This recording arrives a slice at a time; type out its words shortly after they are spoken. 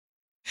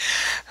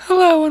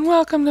Hello and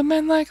welcome to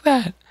Men Like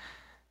That.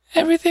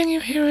 Everything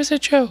you hear is a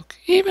joke,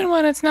 even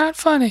when it's not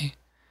funny.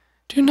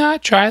 Do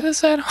not try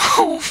this at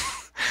home.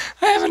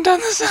 I haven't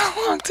done this in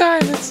a long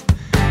time.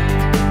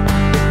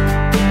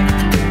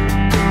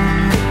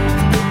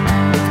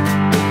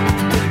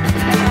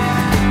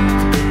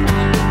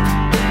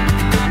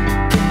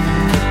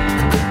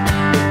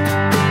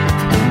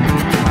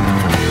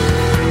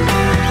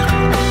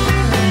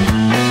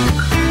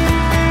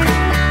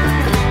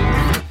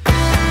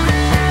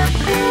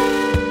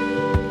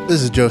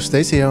 This is Joe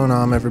Stacio, and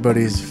I'm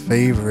everybody's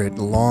favorite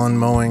lawn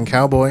mowing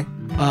cowboy.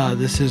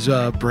 This is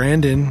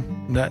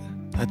Brandon.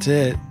 That's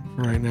it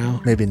right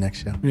now. Maybe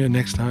next show. Yeah,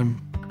 next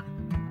time.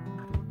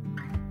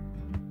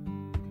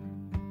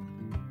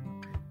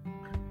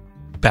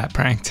 Bat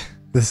pranked.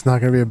 This is not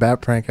going to be a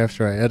bat prank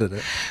after I edit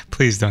it.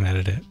 Please don't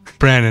edit it.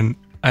 Brandon,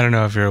 I don't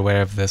know if you're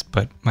aware of this,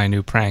 but my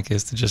new prank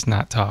is to just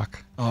not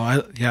talk.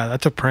 Oh, yeah,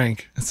 that's a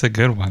prank. It's a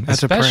good one.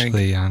 That's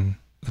especially on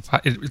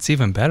the it's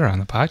even better on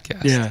the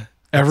podcast. Yeah,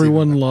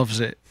 everyone loves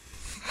it.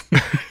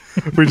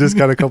 We just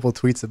got a couple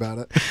tweets about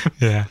it.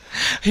 Yeah.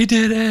 He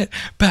did it.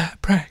 Bat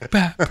prank,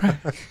 bat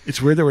prank.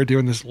 It's weird that we're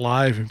doing this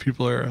live and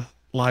people are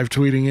live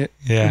tweeting it.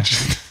 Yeah.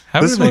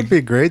 This would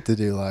be great to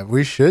do live.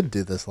 We should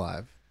do this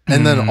live.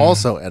 And then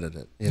also edit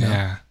it. You know?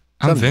 Yeah.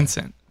 I'm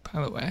Vincent,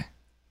 by the way.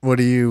 What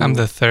are you? I'm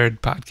the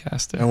third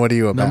podcaster. And what are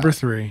you about? Number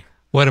 3.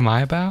 What am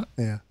I about?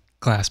 Yeah.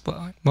 Glass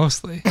blowing,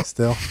 mostly.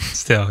 Still,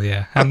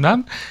 yeah.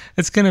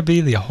 It's going to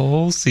be the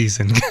whole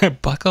season.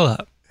 Buckle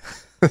up.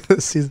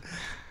 This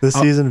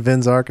season,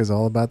 Vin's arc is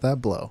all about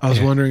that blow. I was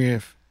wondering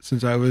if,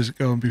 since I was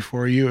going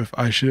before you, if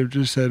I should have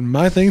just said,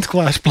 my thing's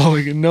glass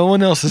blowing and no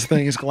one else's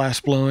thing is glass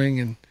blowing.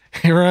 And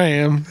here I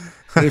am.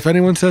 And if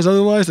anyone says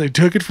otherwise, they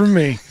took it from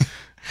me.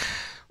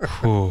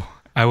 Ooh,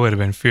 I would have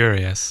been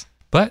furious.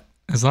 But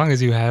as long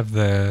as you have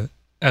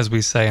as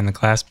we say in the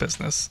glass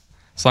business,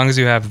 as long as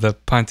you have the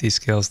punty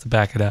skills to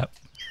back it up.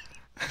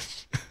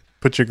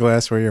 Put your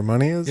glass where your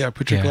money is? Yeah,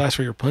 put your glass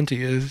where your punty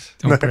is.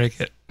 Don't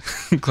break it.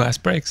 Glass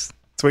breaks.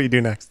 That's what you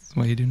do next. That's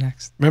what you do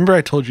next. Remember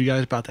I told you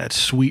guys about that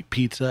sweet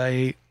pizza I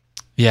ate?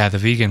 Yeah, the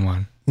vegan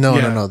one.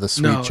 No, the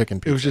sweet chicken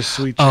pizza. It was just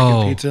sweet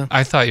chicken pizza.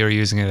 I thought you were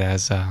using it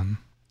as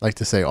like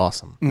to say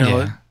awesome. No,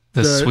 yeah,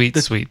 the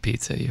sweet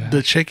pizza you had.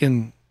 The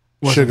chicken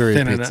sugary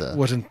pizza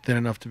wasn't thin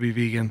enough to be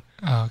vegan.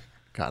 Oh,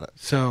 got it.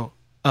 So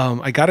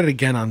I got it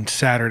again on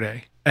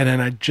Saturday, and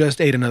then I just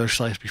ate another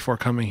slice before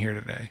coming here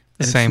today.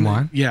 The same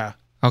one? Yeah.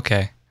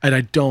 Okay. And I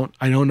don't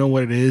know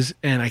what it is,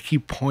 and I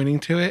keep pointing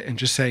to it and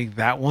just saying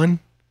that one.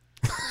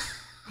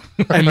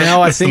 And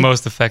now That's the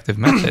most effective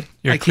method.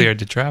 You're cleared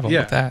to travel yeah.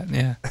 with that.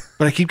 Yeah.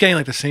 But I keep getting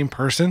like the same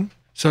person.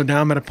 So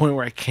now I'm at a point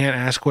where I can't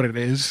ask what it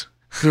is.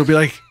 It'll be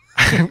like,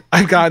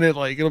 I've gotten it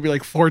like, it'll be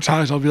like 4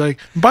 times. I'll be like,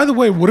 by the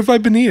way, what have I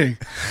been eating?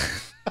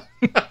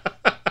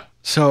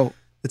 So.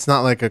 It's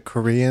not like a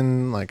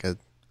Korean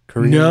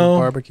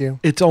barbecue?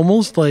 It's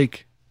almost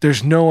like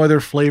there's no other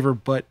flavor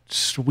but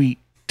sweet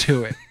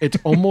to it. It's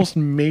almost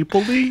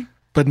mapley,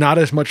 but not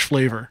as much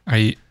flavor.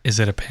 Is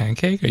it a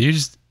pancake? Are you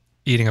just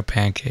eating a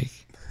pancake?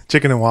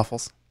 Chicken and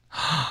waffles.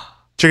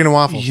 Chicken and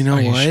waffles. You know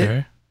Are what? You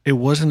sure? It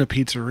wasn't a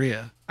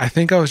pizzeria. I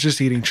think I was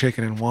just eating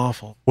chicken and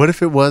waffle. What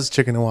if it was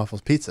chicken and waffles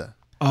pizza?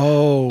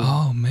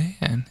 Oh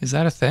man, is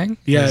that a thing?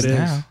 Yeah, it is.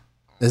 Now.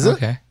 Is it?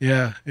 Okay.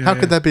 Yeah. How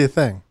could that be a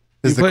thing?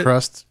 Is the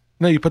crust?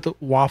 No, you put the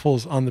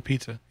waffles on the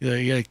pizza.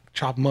 You like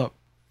chop them up.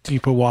 And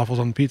you put waffles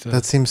on the pizza.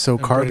 That seems so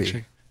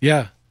carby.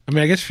 Yeah. I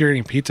mean, I guess if you're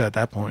eating pizza at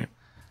that point.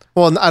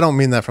 Well, I don't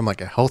mean that from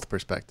like a health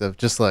perspective.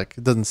 Just like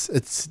it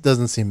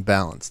doesn't seem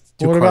balanced.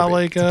 What about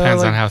like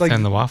depends on how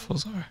thin the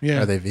waffles are.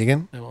 Yeah. Are they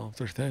vegan? Yeah, well, if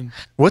they're thin.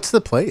 What's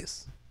the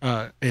place?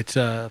 It's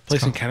a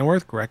place in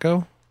Kenilworth,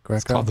 Greco.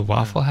 It's called the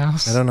Waffle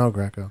House. I don't know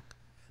Greco.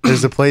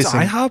 There's a place it's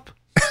IHOP.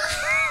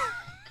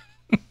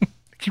 I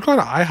keep going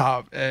to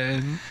IHOP,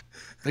 and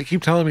they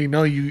keep telling me,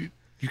 no, you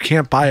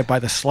can't buy it by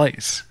the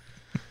slice.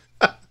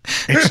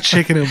 It's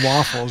chicken and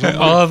waffles.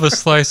 I'll have a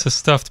slice of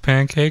stuffed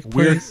pancake,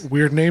 please.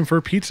 Weird name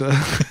for pizza.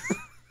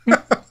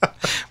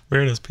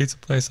 Weirdest pizza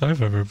place I've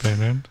ever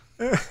been in.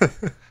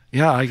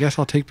 Yeah, I guess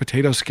I'll take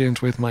potato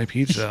skins with my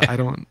pizza. I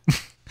don't.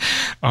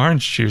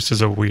 Orange juice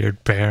is a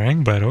weird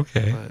pairing, but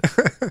okay.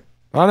 I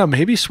don't know.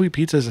 Maybe sweet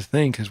pizza is a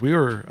thing because we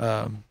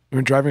were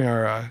driving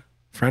our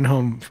friend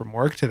home from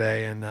work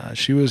today, and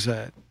she was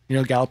at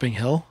Galloping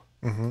Hill.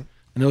 Mm-hmm.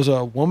 And there was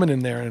a woman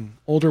in there, an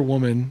older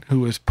woman, who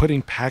was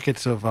putting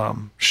packets of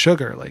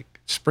sugar, like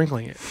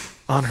sprinkling it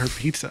on her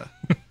pizza.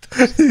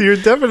 You're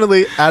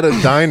definitely at a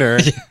diner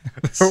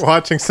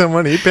watching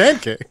someone eat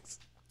pancakes.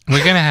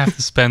 We're going to have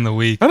to spend the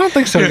week. I don't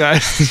think so,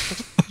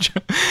 guys.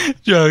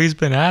 Joe, he's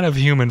been out of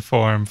human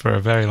form for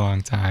a very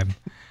long time.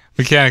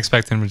 We can't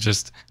expect him to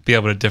just be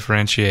able to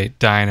differentiate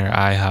diner,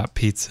 IHOP,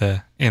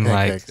 pizza in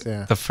pancakes,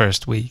 the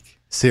first week.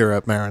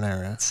 Syrup,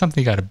 marinara. It's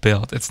something you got to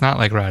build. It's not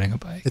like riding a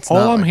bike.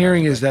 All I'm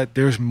hearing is that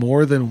there's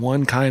more than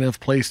one kind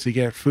of place to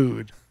get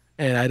food,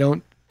 and I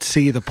don't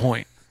see the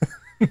point.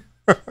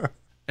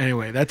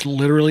 Anyway, that's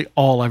literally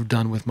all I've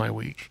done with my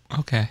week.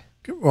 Okay.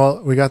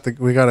 Well, we got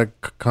a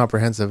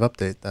comprehensive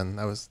update then.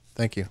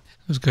 Thank you.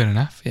 It was good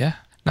enough, yeah.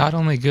 Not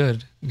only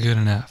good, good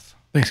enough,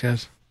 Thanks,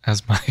 guys.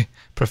 as my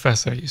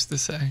professor used to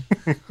say.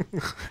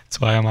 That's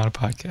why I'm on a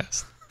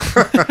podcast.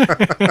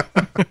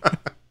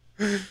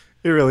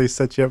 It really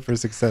set you up for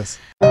success.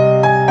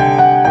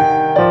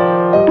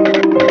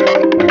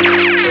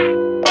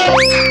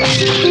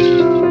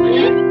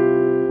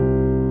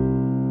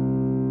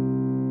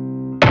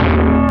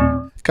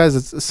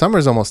 Guys,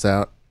 summer's almost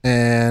out,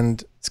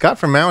 and Scott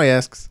from Maui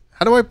asks,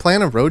 how do I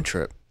plan a road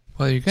trip?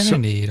 Well, you're going to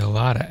need a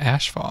lot of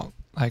asphalt,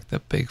 like the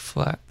big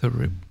flat, the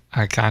root.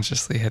 I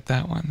consciously hit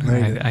that one,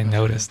 and I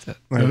noticed it.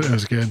 That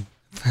was good.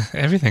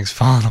 Everything's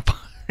falling apart.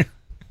 I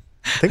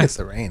think it's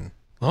the rain.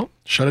 Well,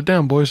 shut it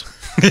down, boys.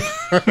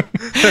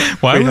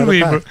 Why would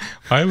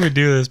we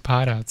do this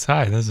pod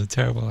outside? That's a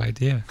terrible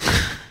idea.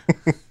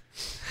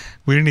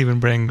 We didn't even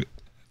bring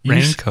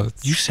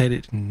raincoats. You said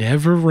it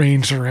never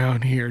rains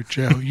around here,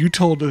 Joe. You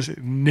told us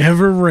it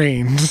never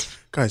rains.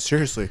 Guys,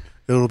 seriously,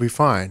 it'll be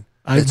fine.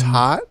 It's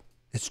hot.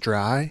 It's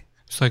dry.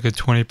 It's like a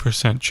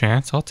 20%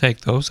 chance. I'll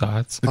take those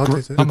odds.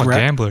 I'm a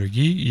gambler.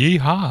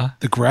 Yeehaw.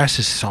 The grass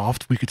is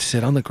soft. We could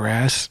sit on the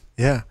grass.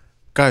 Yeah.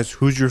 Guys,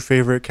 who's your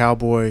favorite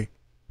cowboy,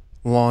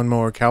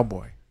 lawnmower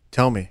cowboy?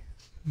 Tell me.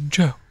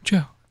 Joe.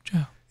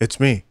 It's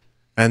me.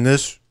 And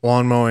this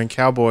lawn mowing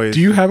cowboy is...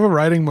 Do you have a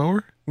riding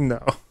mower?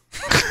 No.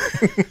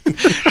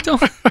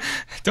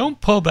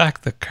 Don't pull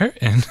back the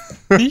curtain.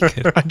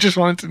 I just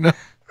wanted to know.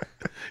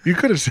 You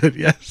could have said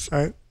yes.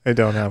 I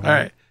don't have one. All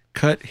right.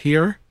 Cut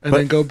here and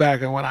then go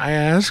back. And when I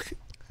ask...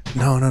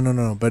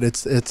 No. But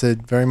it's a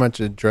very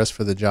much a dress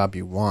for the job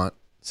you want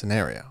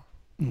scenario.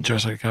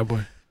 Dress like a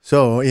cowboy.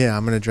 So, yeah,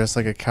 I'm going to dress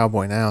like a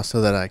cowboy now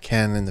so that I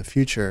can, in the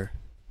future,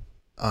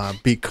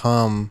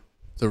 become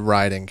the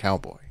riding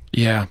cowboy.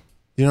 Yeah.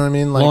 You know what I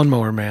mean? Like,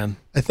 lawnmower man.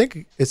 I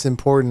think it's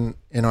important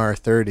in our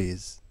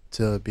 30s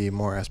to be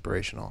more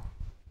aspirational.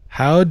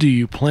 How do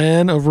you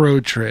plan a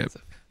road trip?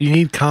 You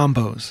need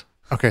combos.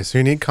 Okay, so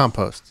you need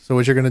compost. So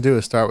what you're going to do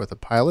is start with a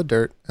pile of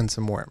dirt and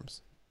some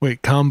worms.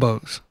 Wait,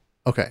 combos.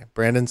 Okay,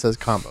 Brandon says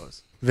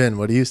combos. Vin,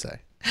 what do you say?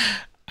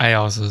 I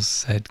also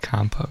said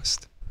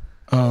compost.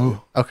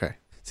 Oh. Okay.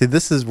 See,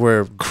 this is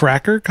where...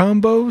 Cracker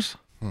combos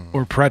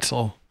or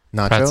pretzel?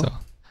 Nacho? Pretzel.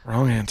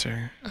 Wrong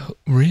answer. Oh,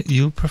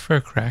 you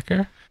prefer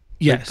cracker?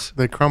 Yes.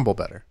 They crumble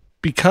better.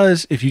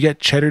 Because if you get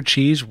cheddar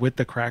cheese with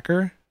the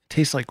cracker, it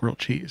tastes like real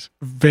cheese.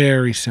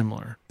 Very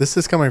similar. This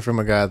is coming from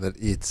a guy that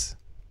eats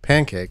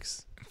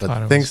pancakes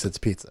but thinks it's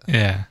pizza.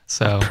 Yeah,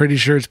 so... Pretty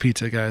sure it's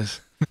pizza,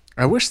 guys.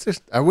 I wish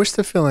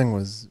the filling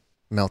was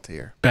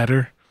meltier.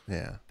 Better.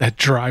 Yeah. That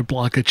dry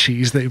block of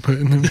cheese they put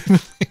in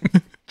the...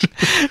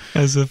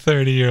 As a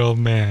 30-year-old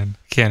man,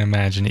 can't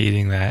imagine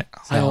eating that.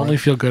 I only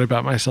feel good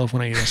about myself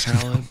when I eat a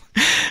salad.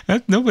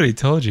 Nobody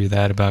told you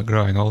that about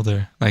growing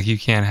older. Like, you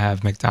can't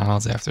have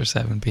McDonald's after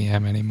 7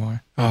 p.m.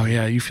 anymore. Oh,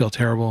 yeah, you feel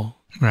terrible.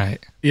 Right.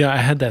 Yeah, I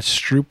had that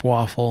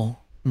Stroopwafel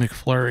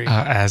McFlurry.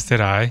 As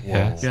did I, Whoa.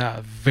 yes.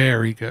 Yeah,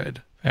 very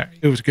good.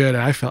 It was good.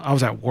 I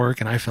was at work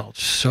and I felt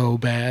so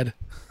bad.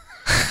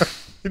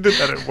 You did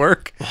that at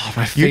work? Oh,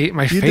 my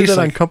face. You did that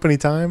on company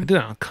time? I did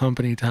it on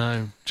company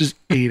time. Just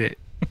ate it.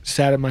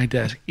 Sat at my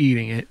desk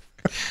eating it.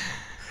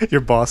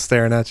 Your boss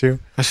staring at you?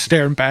 I was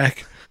staring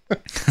back.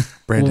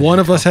 Brandon, one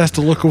of us has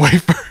to look away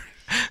first.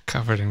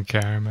 Covered in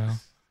caramel.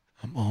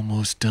 I'm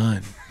almost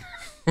done.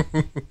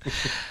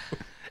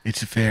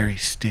 It's very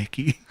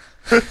sticky.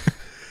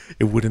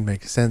 It wouldn't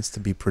make sense to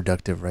be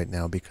productive right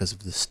now because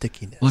of the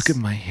stickiness. Look at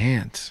my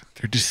hands.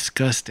 They're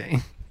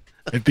disgusting.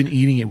 I've been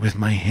eating it with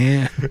my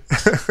hand.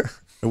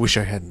 I wish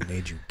I hadn't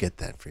made you get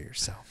that for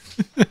yourself.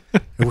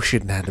 I wish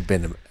it had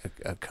been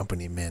a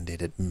company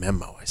mandated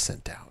memo I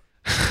sent out.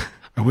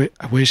 I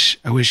wish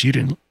you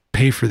didn't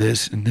pay for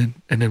this and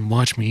then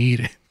watch me eat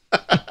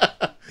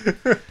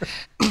it.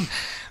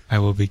 I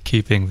will be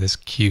keeping this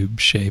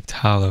cube-shaped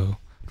hollow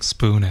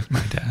spoon at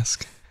my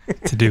desk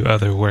to do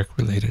other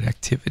work-related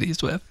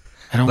activities with.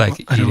 I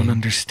don't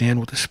understand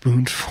what the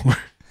spoon's for.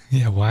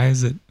 Yeah, why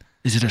is it?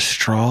 Is it a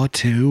straw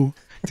too?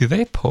 Do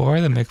they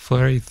pour the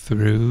McFlurry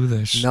through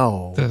the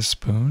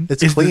spoon?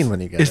 It's clean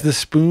when you get it. Is the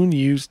spoon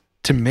used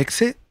to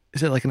mix it?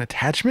 Is it like an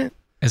attachment?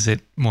 Is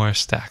it more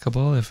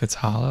stackable if it's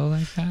hollow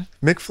like that?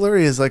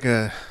 McFlurry is like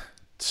a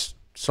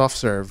soft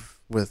serve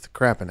with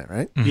crap in it,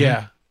 right? Mm-hmm.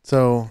 Yeah.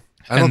 So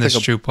I don't think the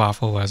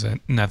Stroopwafel was a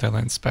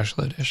Netherlands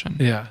special edition.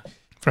 Yeah.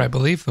 For I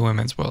believe the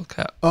Women's World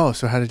Cup. Oh,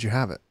 so how did you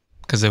have it?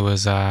 Because it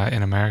was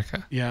in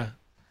America. Yeah.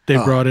 They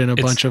brought in a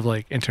bunch of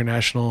like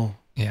international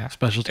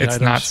specialty items.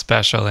 It's not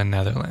special in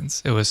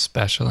Netherlands. It was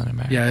special in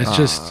America. Yeah,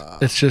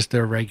 it's just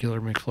their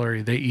regular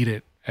McFlurry. They eat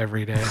it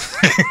every day.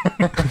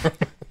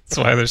 That's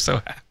why they're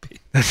so happy.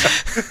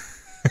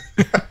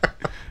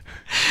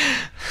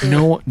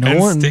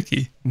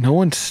 Sticky. No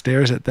one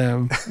stares at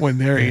them when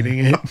they're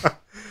eating it.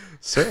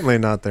 Certainly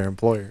not their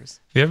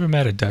employers. Have you ever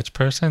met a Dutch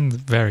person?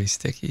 Very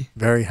sticky.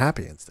 Very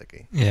happy and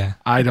sticky. Yeah.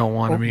 I don't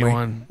want to be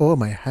one. Oh,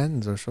 my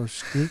hands are so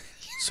sticky.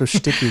 So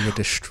sticky with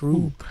the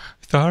Stroop.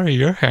 Sorry,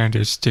 your hand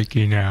is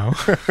sticky now.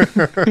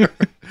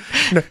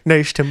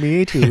 Nice to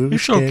meet you.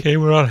 It's okay.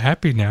 We're all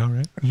happy now,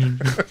 right?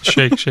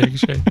 Shake, shake,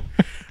 shake.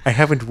 I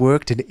haven't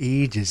worked in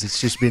ages.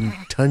 It's just been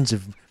tons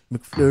of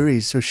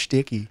McFlurries. So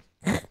sticky.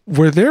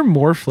 Were there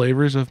more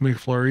flavors of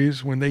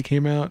McFlurries when they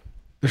came out?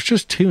 There's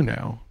just 2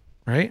 now,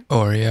 right?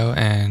 Oreo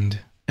and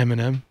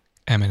M&M.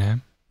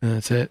 M&M. And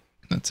that's it.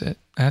 That's it.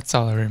 That's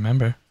all I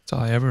remember. That's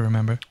all I ever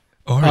remember.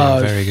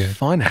 Oreo, very good.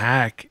 Fun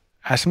hack.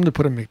 Ask them to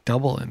put a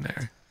McDouble in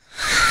there.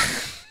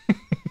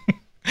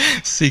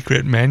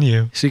 Secret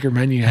menu. Secret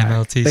menu hack.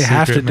 MLT they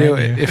have to secret do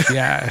menu. it if you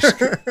ask.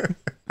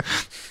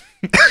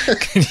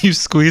 Can you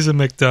squeeze a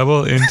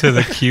McDouble into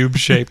the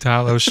cube-shaped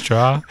hollow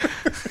straw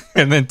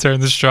and then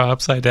turn the straw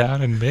upside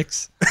down and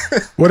mix?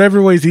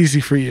 Whatever way's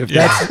easy for you. If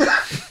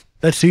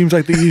that seems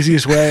like the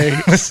easiest way.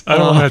 I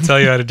don't want to tell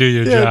you how to do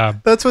your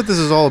job. That's what this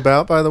is all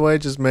about, by the way.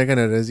 Just making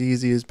it as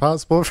easy as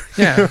possible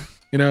for you. Yeah.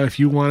 You know, if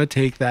you want to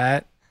take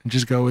that and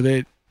just go with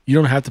it, you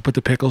don't have to put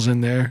the pickles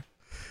in there.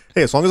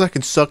 Hey, as long as I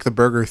can suck the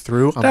burger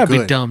through, I'm That'd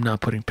good. be dumb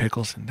not putting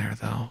pickles in there,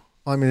 though.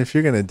 Well, I mean, if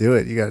you're going to do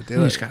it, you got to do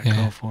You it. just got to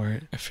go for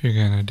it. If you're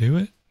going to do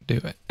it,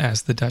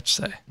 as the Dutch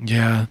say.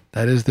 Yeah,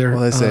 that is their...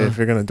 Well, they say if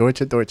you're going to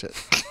Deutsch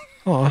it.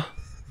 Aw.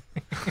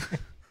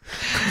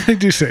 They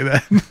do say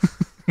that.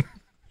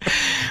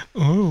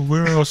 Oh,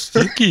 we're all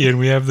sticky and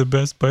we have the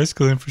best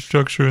bicycle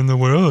infrastructure in the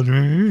world.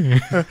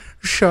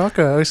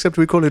 Shocker, except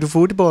we call it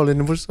football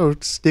and we're so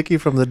sticky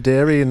from the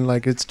dairy and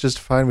like it's just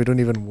fine. We don't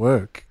even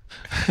work.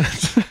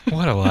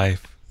 What a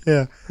life.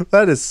 Yeah,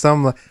 that is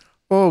some...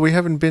 Oh, we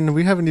haven't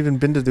even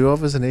been to the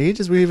office in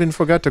ages. We even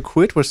forgot to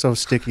quit. We're so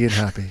sticky and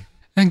happy.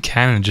 And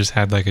Canada just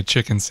had like a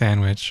chicken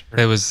sandwich.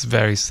 It was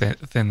very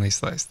thinly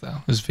sliced, though.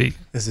 It was vegan.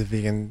 Is it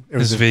vegan? It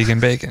was vegan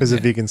bacon. Is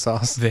it vegan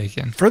sauce?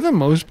 Vegan. For the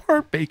most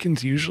part,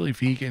 bacon's usually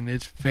vegan.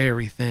 It's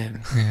very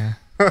thin. Yeah.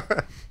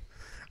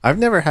 I've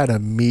never had a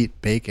meat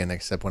bacon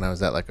except when I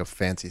was at like a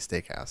fancy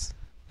steakhouse.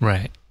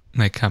 Right.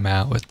 And they come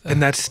out with the...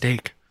 And that's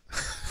steak.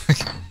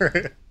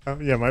 Oh,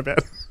 yeah, my bad.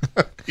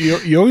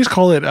 You always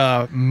call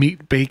it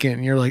meat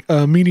bacon. You're like,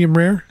 medium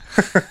rare?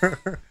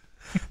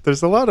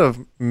 There's a lot of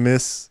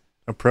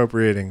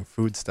misappropriating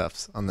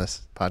foodstuffs on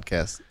this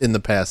podcast in the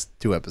past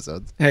 2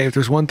 episodes. Hey, if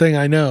there's one thing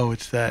I know,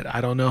 it's that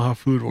I don't know how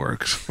food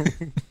works.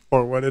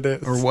 Or what it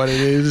is. Or what it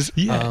is.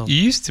 Yeah, you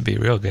used to be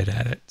real good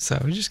at it,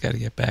 so we just got to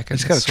get back.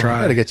 Just gotta try.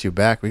 We gotta get you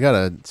back. We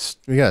gotta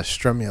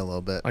strum you a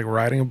little bit. Like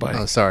riding a bike.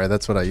 Oh, sorry,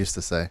 that's what I used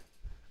to say.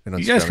 We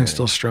don't You guys strum can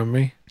still strum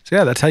me. So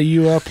yeah, that's how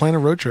you plan a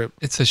road trip.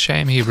 It's a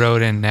shame he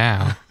wrote in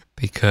now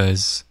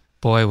because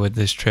boy, would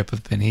this trip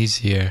have been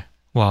easier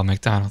while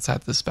McDonald's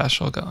had the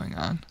special going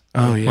on.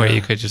 Oh yeah, where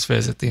you could just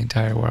visit the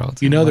entire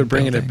world. You know they're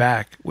bringing it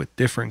back with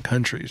different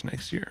countries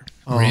next year.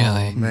 Oh,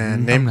 really?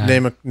 Man,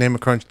 name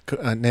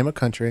a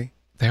country.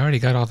 They already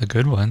got all the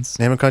good ones.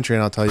 Name a country,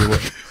 and I'll tell you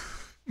what.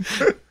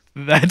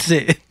 That's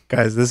it,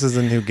 guys. This is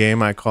a new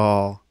game I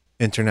call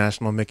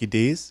International Mickey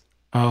D's.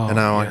 Oh, and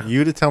I want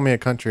you to tell me a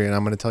country, and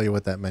I'm going to tell you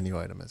what that menu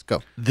item is.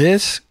 Go.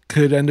 This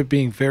could end up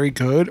being very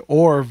good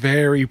or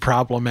very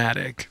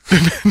problematic.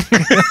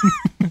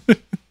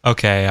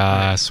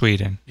 Okay,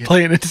 Sweden.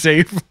 Playing it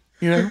safe,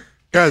 you know.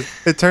 Guys,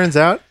 it turns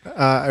out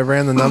I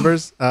ran the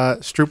numbers.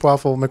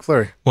 Stroopwafel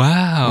McFlurry.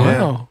 Wow.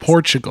 Yeah.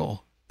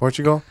 Portugal.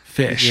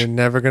 Fish. You're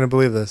never going to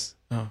believe this.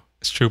 Oh.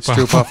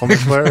 Stroopwafel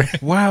McFlurry.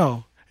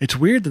 Wow. It's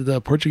weird that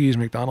the Portuguese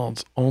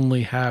McDonald's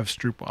only have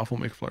Stroopwafel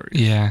McFlurries.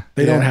 Yeah.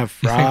 They don't have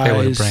fries. You think they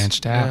would have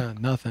branched out. Yeah,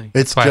 nothing.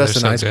 It's just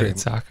an ice cream.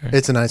 Soccer.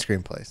 It's an ice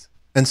cream place.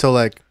 And so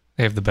like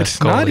they have the best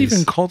It's not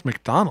even called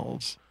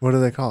McDonald's. What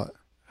do they call it?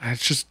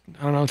 It's just,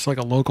 I don't know, it's like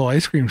a local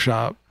ice cream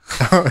shop.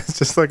 Oh, it's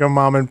just like a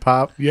mom and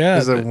pop. Yeah.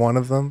 Is it one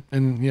of them?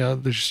 And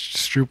there's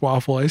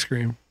Stroopwafel ice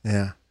cream.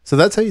 Yeah. So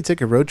that's how you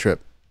take a road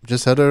trip.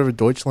 Just head over to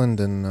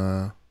Deutschland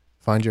and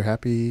find your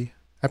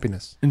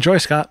happiness. Enjoy,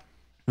 Scott.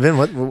 Vin,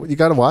 what you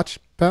got to watch,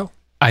 pal?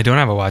 I don't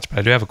have a watch, but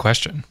I do have a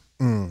question.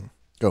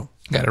 Go.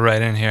 Got it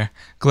right in here.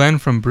 Glenn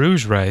from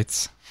Bruges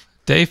writes,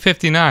 Day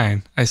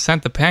 59, I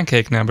sent the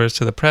pancake numbers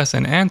to the press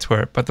in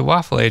Antwerp, but the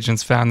waffle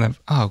agents found them.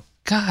 Oh,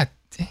 God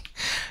dang.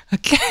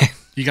 Again.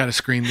 You got to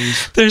screen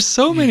these. There's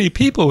so many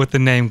people with the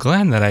name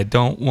Glenn that I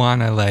don't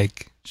want to,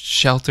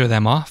 shelter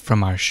them off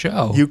from our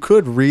show. You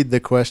could read the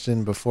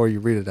question before you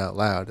read it out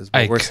loud, is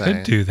what we're saying. I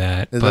could do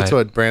that. That's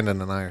what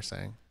Brandon and I are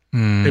saying.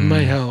 It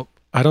might help.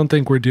 I don't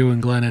think we're doing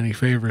Glenn any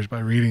favors by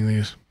reading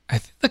these. I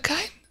think the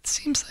guy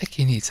seems like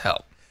he needs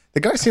help. The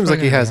guy seems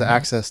like he has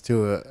access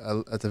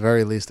to, at the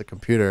very least, a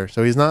computer.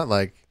 So he's not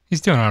like...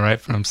 He's doing all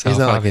right for himself, He's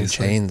not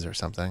obviously. like in chains or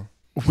something.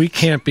 We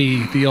can't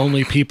be the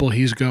only people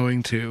he's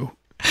going to.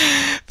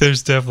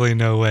 There's definitely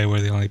no way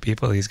we're the only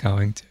people he's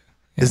going to.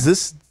 Yeah.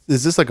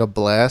 Is this like a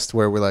blast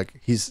where we're like,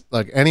 he's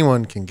like,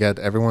 anyone can get,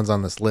 everyone's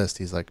on this list.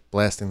 He's like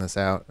blasting this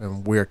out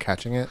and we're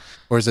catching it?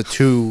 Or is it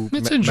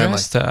It's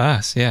addressed to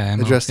us, yeah.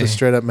 MLT. Addressed to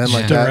straight up men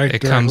like that?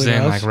 It comes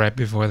in like right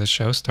before the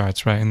show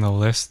starts, right in the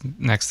list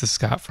next to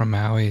Scott from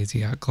Maui.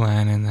 You got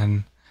Glenn and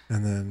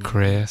then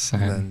Chris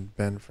and then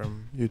Ben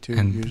from YouTube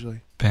and usually.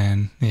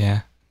 Ben,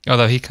 yeah.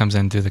 Although he comes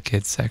in to the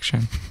kids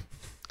section.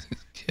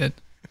 Kid.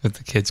 with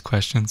the kids'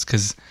 questions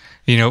because,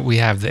 we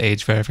have the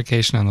age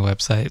verification on the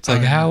website. It's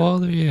like, how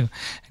old are you?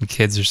 And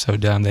kids are so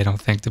dumb, they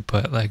don't think to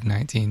put like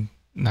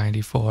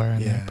 1994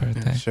 on their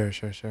birthday. Yeah,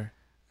 sure.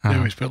 They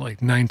always put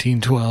like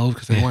 1912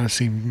 because they want to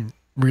seem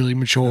really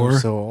mature.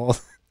 So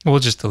old. We'll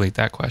just delete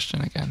that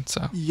question again.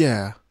 So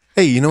yeah.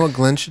 Hey, you know what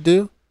Glenn should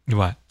do?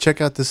 What?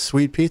 Check out this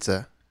sweet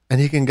pizza,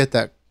 and he can get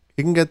that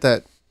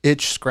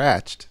itch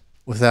scratched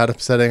without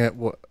upsetting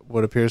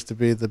what appears to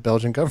be the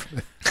Belgian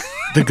government.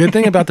 The good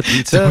thing about the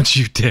pizza... Don't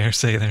you dare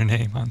say their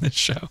name on this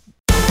show.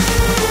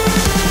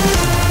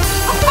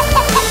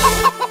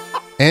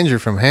 Andrew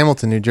from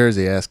Hamilton, New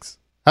Jersey asks,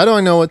 how do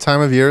I know what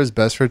time of year is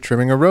best for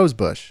trimming a rose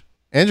bush?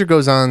 Andrew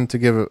goes on to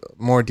give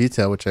more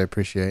detail, which I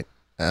appreciate.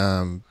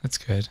 That's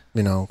good.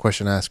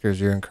 Question askers,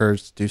 you're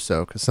encouraged to do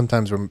so, because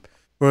sometimes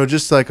we're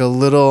just like a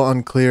little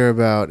unclear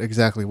about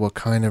exactly what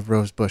kind of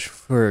rose bush,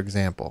 for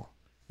example,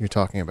 you're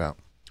talking about.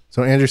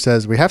 So Andrew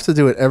says, we have to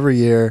do it every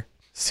year.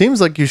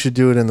 Seems like you should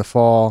do it in the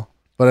fall,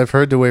 but I've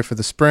heard to wait for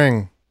the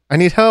spring. I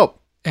need help.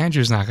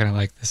 Andrew's not going to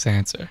like this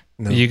answer.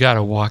 No. You got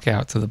to walk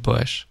out to the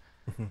bush,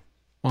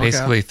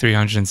 basically out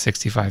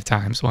 365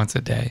 times once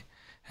a day,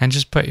 and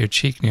just put your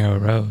cheek near a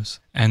rose.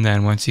 And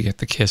then once you get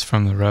the kiss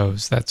from the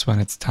rose, that's when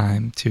it's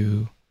time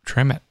to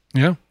trim it.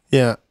 Yeah.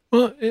 Yeah.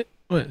 Well,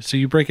 so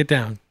you break it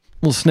down.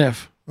 Little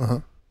sniff.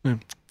 Uh-huh.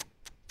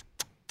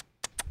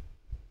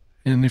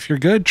 And if you're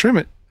good, trim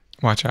it.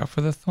 Watch out for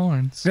the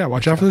thorns. Yeah,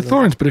 watch out for the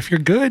thorns. But if you're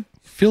good,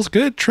 feels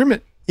good, trim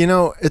it.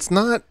 It's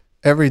not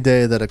every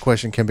day that a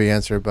question can be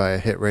answered by a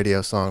hit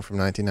radio song from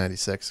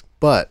 1996,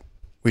 but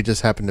we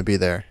just happen to be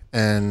there.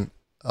 And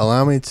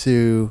allow me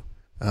to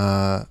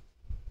sort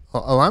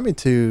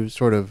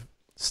of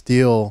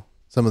steal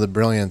some of the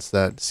brilliance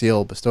that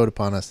Seal bestowed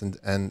upon us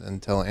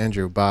and tell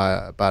Andrew,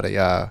 ba da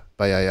ya,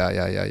 ba ya ya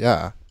ya ya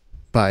ya,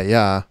 ba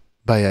ya,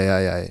 ba ya ya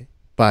ya,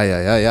 ba ya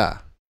ya ya.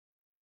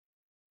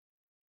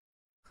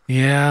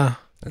 Yeah.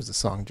 There's a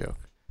song joke.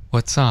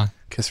 What song?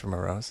 Kiss from a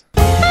Rose.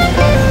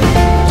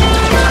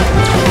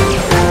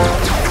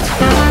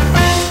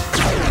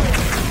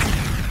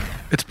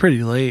 It's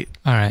pretty late.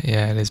 All right.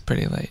 Yeah, it is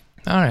pretty late.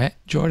 All right.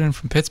 Jordan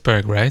from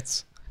Pittsburgh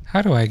writes,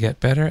 how do I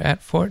get better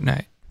at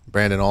Fortnite?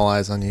 Brandon, all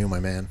eyes on you, my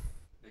man.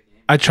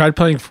 I tried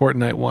playing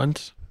Fortnite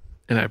once,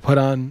 and I put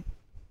on,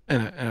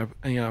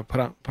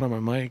 put on my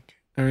mic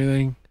and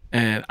everything,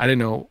 and I didn't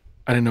know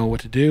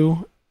what to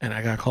do, and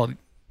I got called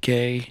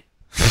gay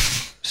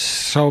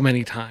so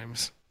many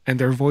times, and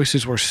their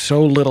voices were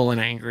so little and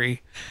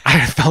angry.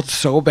 I felt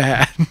so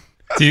bad.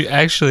 Do you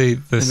actually,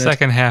 the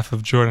second half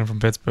of Jordan from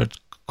Pittsburgh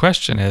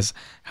question is,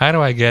 how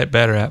do I get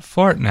better at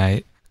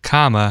Fortnite,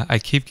 comma, I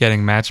keep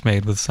getting match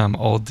made with some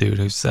old dude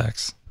who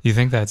sucks. You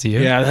think that's you?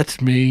 Yeah,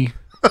 that's me.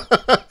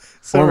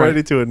 So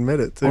ready to admit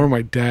it, too. Or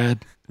my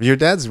dad. Your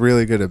dad's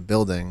really good at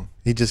building.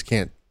 He just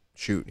can't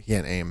shoot. He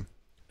can't aim.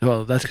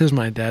 Well, that's because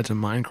my dad's a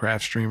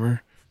Minecraft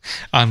streamer.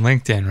 On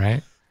LinkedIn,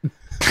 right?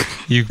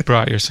 You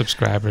brought your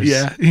subscribers.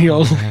 Yeah,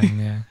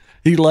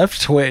 he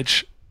left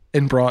Twitch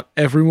and brought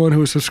everyone who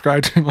was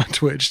subscribed to him on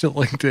Twitch to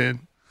LinkedIn.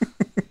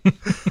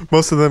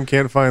 Most of them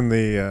can't find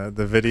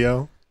the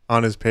video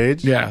on his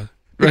page. Yeah,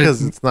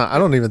 because it's not. I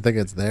don't even think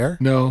it's there.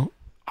 No,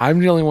 I'm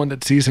the only one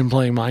that sees him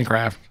playing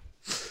Minecraft.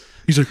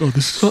 He's like, "Oh,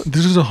 this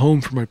is a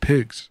home for my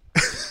pigs.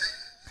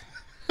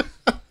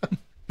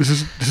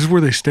 This is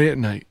where they stay at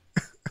night."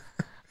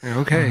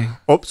 Okay.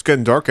 Oh, it's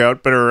getting dark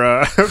out.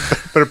 Better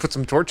put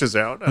some torches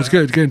out. It's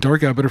getting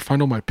dark out. Better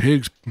find all my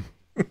pigs.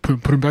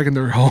 Put them back in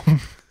their home.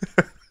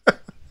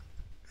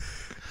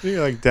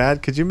 You're like,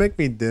 Dad, could you make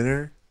me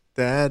dinner?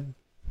 Dad,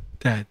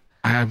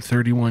 I'm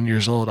 31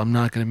 years old. I'm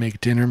not going to make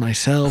dinner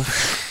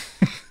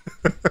myself.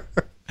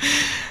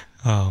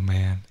 Oh,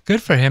 man.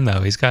 Good for him,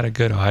 though. He's got a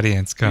good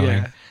audience going.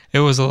 Yeah. It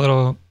was a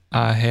little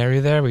hairy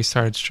there. We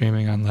started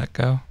streaming on Let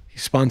Go.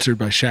 He's sponsored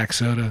by Shaq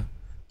Soda.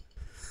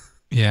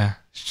 Yeah.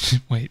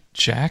 Wait,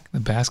 Shaq, the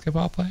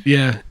basketball player?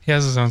 Yeah. He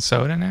has his own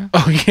soda now?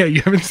 Oh, yeah.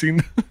 You haven't seen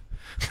them?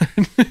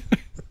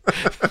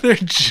 They're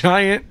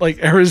giant,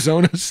 like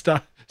Arizona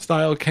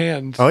style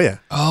cans. Oh, yeah.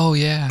 Oh,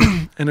 yeah.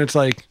 And it's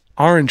like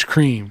orange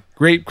cream,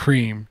 grape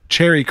cream,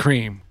 cherry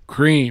cream.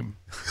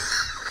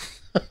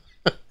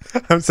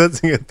 I'm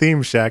sensing a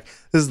theme, Shaq.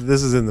 This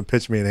is in the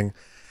pitch meeting.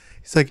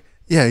 He's like,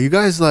 yeah, you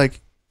guys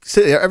like,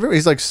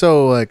 he's like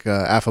so like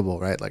affable,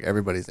 right? Like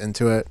everybody's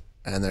into it,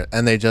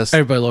 and they just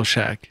everybody loves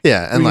Shaq.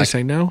 Yeah, and like like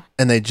say no,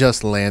 and they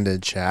just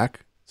landed Shaq,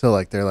 so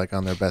like they're like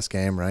on their best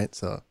game, right?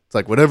 So it's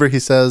like whatever he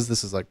says.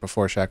 This is like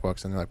before Shaq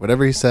walks in. They're like,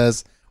 whatever he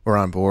says, we're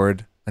on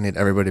board. I need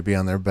everybody to be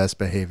on their best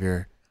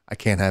behavior. I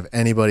can't have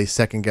anybody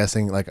second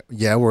guessing. Like,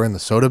 yeah, we're in the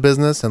soda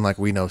business, and like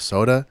we know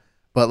soda.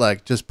 But,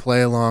 like, just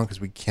play along because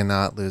we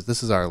cannot lose.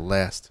 This is our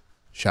last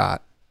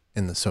shot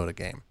in the soda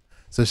game.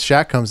 So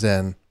Shaq comes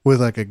in with,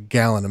 like, a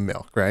gallon of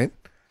milk, right?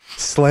 He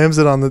slams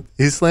it on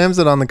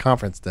the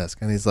conference desk,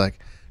 and he's like,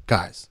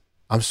 guys,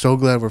 I'm so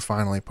glad we're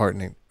finally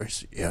partnering.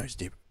 Yeah, he's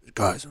deep.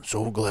 Guys, I'm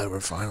so glad we're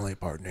finally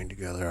partnering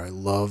together. I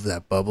love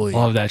that bubbly.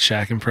 Love that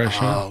Shaq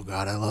impression. Oh,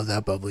 God, I love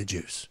that bubbly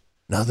juice.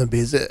 Nothing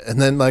beats it. And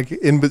then, like,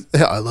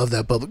 I love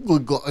that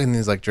bubbly. And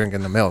he's, like,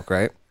 drinking the milk,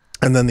 right?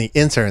 And then the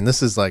intern,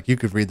 this is like, you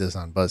could read this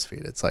on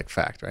BuzzFeed. It's like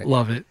fact, right?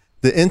 Love it.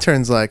 The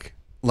intern's like,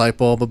 light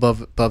bulb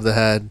above the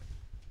head.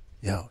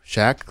 Yo,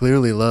 Shaq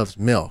clearly loves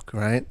milk,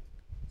 right?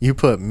 You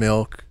put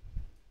milk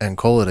and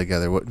cola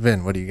together.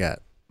 Vin, what do you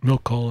get?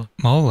 Milk cola.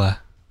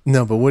 Mola.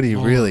 No, but what do you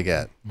Mola. really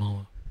get?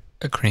 Mola.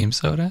 A cream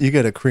soda? You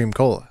get a cream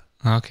cola,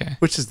 Okay.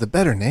 which is the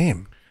better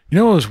name. You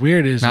know what was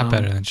weird is Not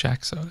better than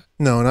Shaq soda.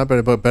 No, not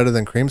better, but better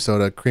than cream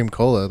soda. Cream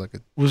cola, like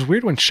It was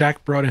weird when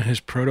Shaq brought in his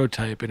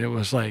prototype and it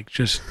was like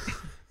just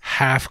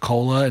half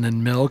cola and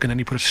then milk, and then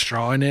he put a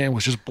straw in it and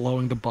was just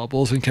blowing the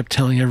bubbles and kept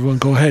telling everyone,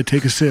 "Go ahead,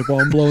 take a sip while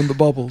I'm blowing the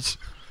bubbles."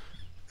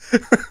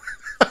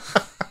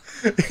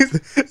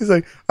 he's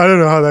like, I don't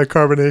know how that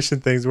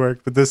carbonation things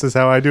work, but this is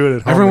how I do it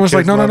at home. Everyone The was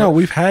like, kids "No, no, love no, it."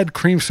 we've had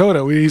cream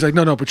soda." He's like,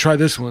 "No, but try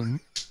this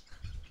one."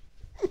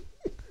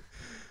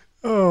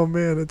 Oh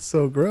man, it's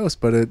so gross,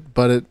 but it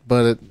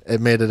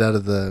made it out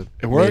of the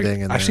It worked.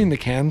 meeting. And I've seen the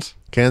cans.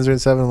 cans are in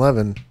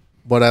 7-Eleven.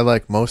 What I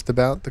like most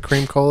about the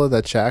cream cola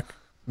that Shaq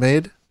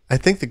made, I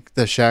think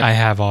the Shaq. I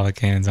have all the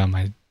cans on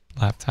my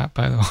laptop,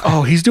 by the way.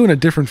 Oh, he's doing a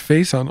different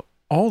face on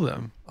all of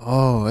them.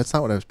 Oh, that's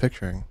not what I was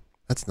picturing.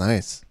 That's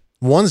nice.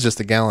 One's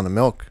just a gallon of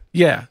milk.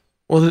 Yeah.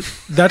 Well,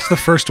 that's the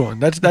first one.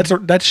 That's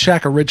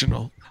Shaq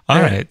original. All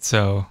Yeah. right.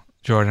 So,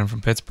 Jordan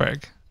from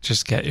Pittsburgh,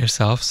 just get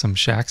yourself some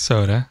Shaq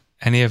soda,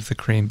 any of the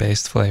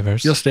cream-based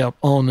flavors, You'll stay up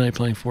all night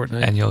playing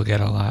Fortnite. and you'll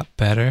get a lot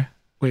better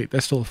Wait,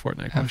 that's still a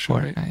Fortnite at question,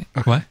 right?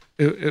 Fortnite.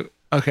 What?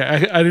 Okay,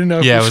 I didn't know.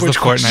 If Yeah, it we was the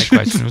switched Fortnite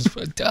questions.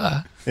 question. It was,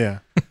 duh. Yeah,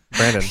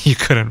 Brandon. You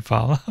couldn't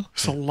follow.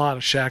 It's a lot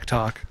of Shaq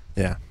talk.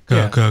 Yeah. Go,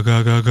 Yeah. go,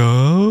 go, go,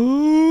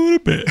 go to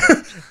bed.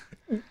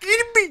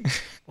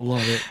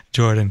 Love it.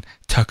 Jordan,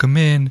 tuck him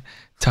in.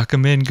 Tuck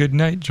him in. Good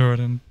night,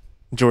 Jordan.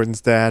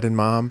 Jordan's dad and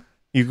mom.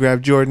 You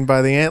grab Jordan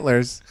by the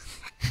antlers,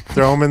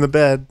 throw him in the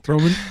bed. Throw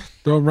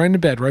him right in the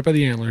bed, right by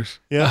the antlers.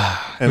 Yeah.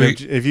 And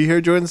if you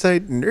hear Jordan say,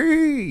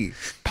 "Nee,"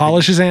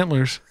 Polish his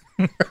antlers.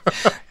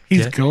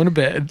 He's Get- going to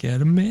bed.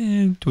 Get him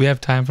in. Do we have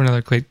time for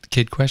another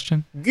kid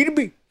question?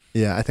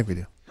 yeah, I think we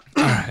do.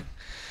 All right.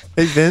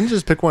 Hey, Vin,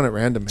 just pick one at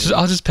random. maybe.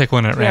 I'll just pick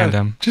one at Yeah,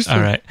 random. Just all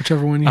right.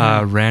 whichever one you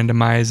have.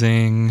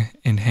 Randomizing,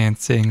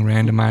 enhancing,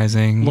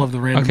 randomizing. Love the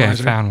Okay, I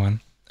randomizer. found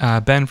one.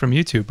 Ben from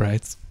YouTube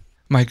writes,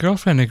 my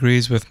girlfriend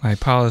agrees with my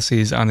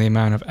policies on the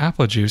amount of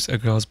apple juice a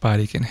girl's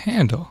body can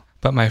handle,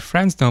 but my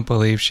friends don't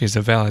believe she's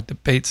a valid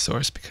debate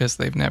source because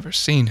they've never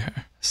seen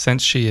her.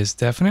 Since she is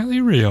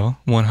definitely real,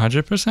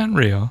 100%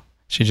 real,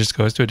 she just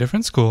goes to a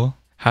different school,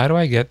 how do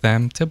I get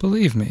them to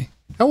believe me?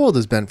 How old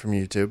is Ben from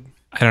YouTube?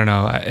 I don't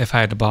know. If I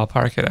had to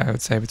ballpark it, I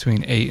would say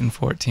between 8 and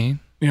 14.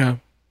 Yeah.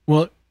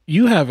 Well,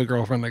 you have a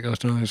girlfriend that goes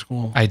to another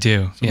school. I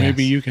do. So yes.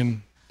 maybe you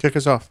can. Kick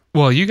us off.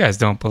 Well, you guys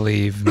don't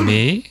believe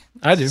me.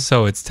 I do.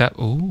 So it's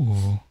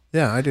ooh.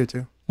 Yeah, I do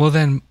too. Well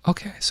then,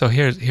 okay. So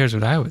here's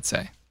what I would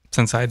say.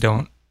 Since I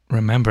don't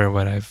remember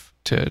what I've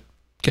to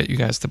get you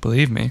guys to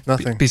believe me.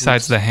 Nothing.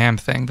 Besides the ham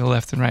thing, the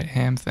left and right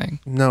ham thing.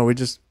 No, we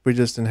just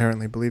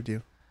inherently believed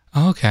you.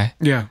 Oh, okay.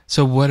 Yeah.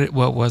 So what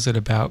was it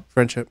about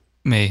Friendship.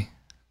 me?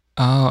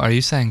 Oh, are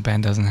you saying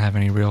Ben doesn't have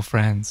any real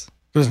friends?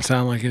 Doesn't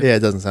sound like it. Yeah, it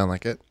doesn't sound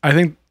like it. I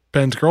think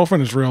Ben's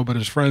girlfriend is real, but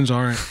his friends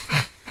aren't.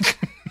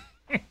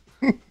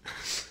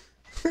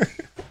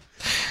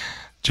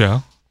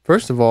 Joe?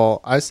 First of all,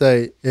 I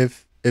say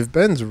if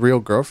Ben's real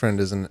girlfriend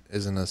isn't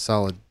a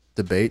solid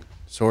debate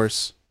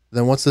source,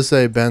 then what's to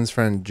say Ben's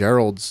friend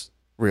Gerald's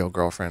real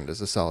girlfriend is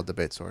a solid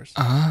debate source?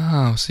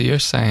 Oh, so you're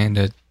saying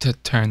to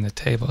turn the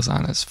tables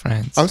on his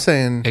friends. I'm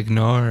saying,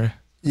 Ignore.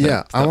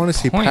 yeah, I the want to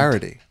see point.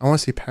 parity. I want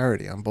to see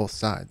parity on both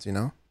sides, you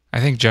know? I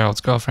think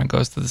Gerald's girlfriend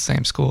goes to the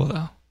same school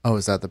though. Oh,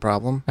 is that the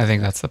problem? I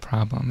think that's the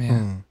problem,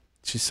 yeah.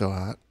 She's so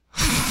hot.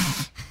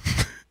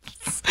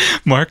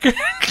 Marker?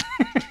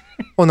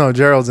 Well, no,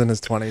 Gerald's in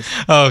his 20s.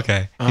 Oh,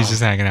 okay. He's Oh.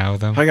 just hanging out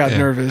with them. I got Yeah.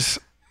 nervous.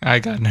 I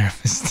got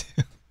nervous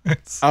too.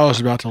 It's I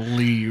was about to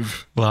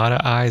leave. a lot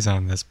of eyes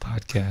on this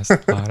podcast.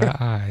 A lot of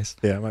eyes.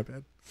 Yeah, my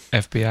bad.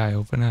 FBI,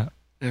 open up.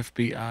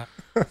 FBI.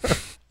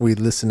 We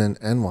listening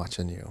and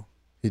watching you,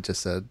 he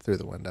just said through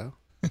the window.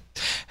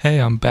 Hey,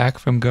 I'm back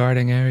from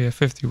guarding Area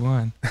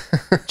 51.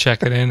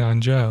 Checking in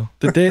on Joe.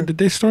 Did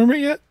they storm it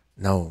yet?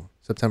 No,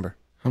 September.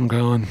 I'm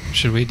going.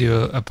 Should we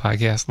do a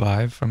podcast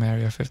live from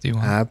Area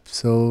 51?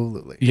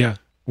 Absolutely. Yeah,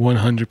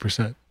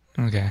 100%.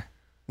 Okay.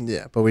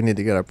 Yeah, but we need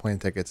to get our plane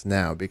tickets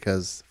now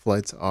because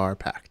flights are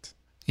packed.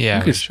 Yeah, You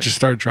we could should, just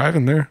start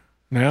driving there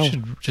now.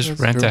 should just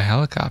That's rent true. a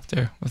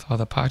helicopter with all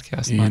the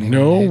podcast money. we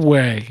No made.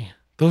 way.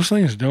 Those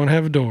things don't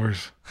have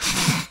doors.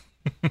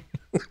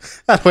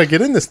 How do I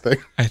get in this thing?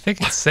 I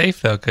think it's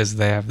safe though because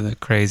they have the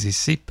crazy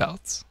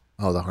seatbelts.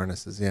 Oh, the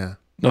harnesses, yeah.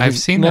 I've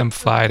seen them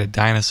fly to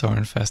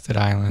dinosaur-infested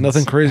islands.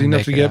 Nothing crazy and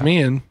enough to make it get out.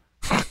 me in.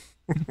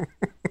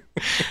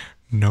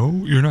 No,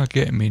 you're not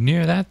getting me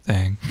near that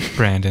thing,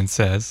 Brandon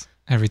says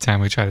every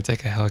time we try to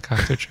take a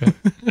helicopter trip.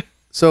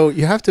 So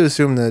you have to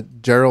assume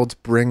that Gerald's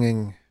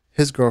bringing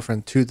his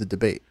girlfriend to the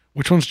debate,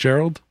 Which one's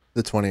Gerald?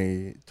 the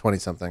 20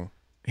 something.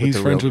 He's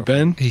the friends real with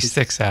Ben. He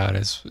sticks out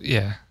as,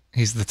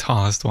 he's the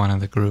tallest one in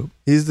the group.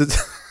 He's the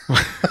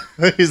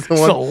he's the He's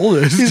one. the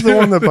oldest. He's the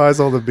one that buys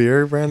all the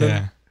beer, Brandon.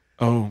 Yeah.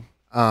 Oh,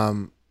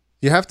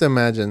 You have to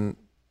imagine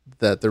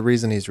that the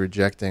reason he's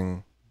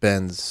rejecting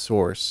Ben's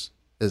source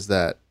is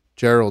that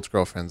Gerald's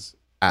girlfriend's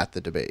at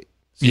the debate.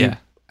 So Yeah.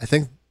 I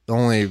think the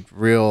only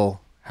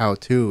real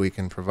how-to we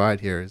can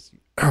provide here is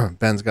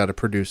Ben's got to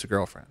produce a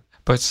girlfriend.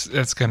 But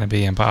it's going to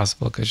be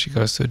impossible because she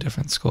goes to a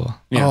different school.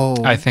 Yeah.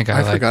 Oh, I think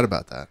I like- forgot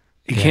about that.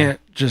 He Yeah. can't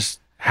just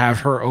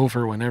have her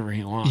over whenever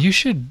he wants. You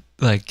should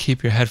like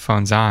keep your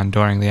headphones on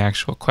during the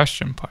actual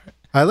question part.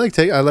 I like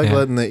Yeah.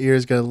 letting the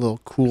ears get a little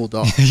cooled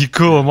off. You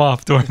cool them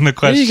off during the Then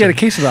question. you get a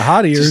case of the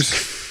hot ears.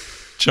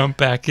 Jump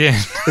back in.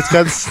 It's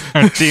got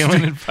Start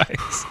dealing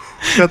advice.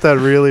 it's got that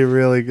really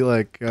really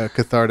like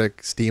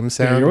cathartic steam Yeah,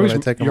 sound you're when I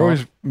take them you're off.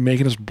 always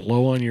making us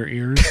blow on your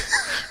ears.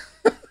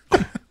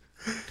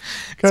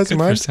 Guys, Good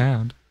for mind?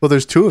 sound. Well,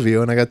 there's two of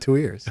you, and I got two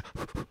ears.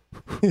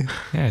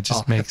 Yeah, it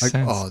just makes like,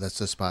 sense. oh, that's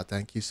the spot.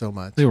 Thank you so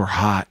much. They were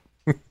hot.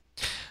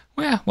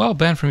 Well,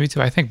 Ben, from you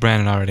too. I think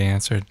Brandon already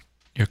answered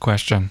your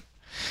question.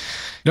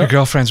 Your Yep.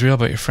 girlfriend's real,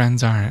 but your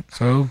friends aren't.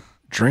 So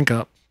drink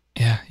up.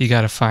 Yeah, you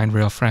got to find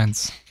real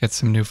friends. Get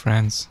some new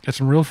friends. Get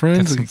some real Get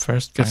friends. some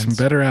first Get friends.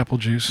 some better apple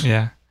juice.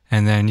 Yeah,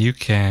 and then you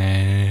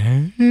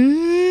can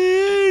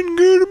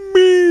go to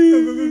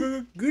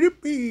me.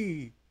 Good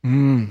be.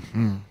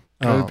 Mm-hmm.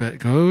 Go Oh. to bed.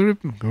 Go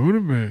to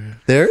bed.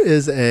 There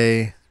is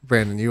a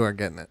Brandon. You are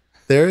getting it.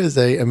 There is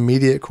a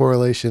immediate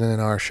correlation in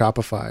our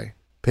Shopify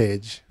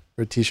page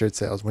for t-shirt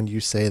sales when you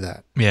say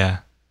that. Yeah,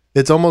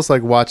 It's almost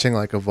like watching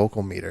like a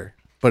vocal meter,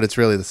 but it's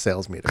really the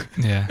sales meter.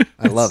 yeah.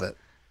 I love it.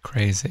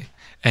 Crazy.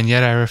 And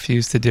yet I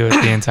refuse to do it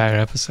the entire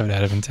episode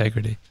out of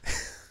integrity.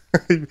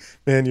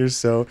 Man, you're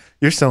so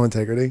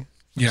integrity.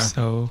 Yeah.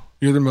 So,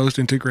 You're the most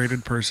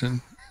integrated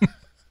person. You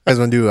guys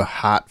want to do a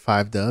hot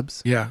 5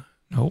 dubs? Yeah.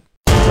 nope.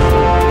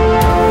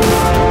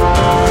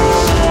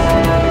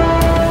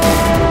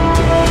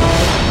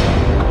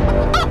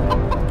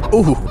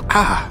 Ooh,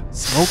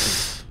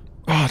 smoking.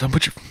 Oh, don't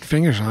put your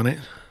fingers on it.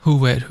 Who,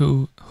 what,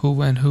 who,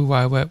 when, who,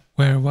 why, what,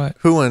 where, what.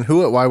 Who, when, who,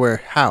 what, why, where,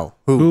 how?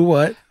 Who,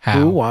 what, How,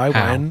 who, why,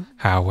 how, when,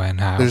 How, when,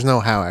 how. There's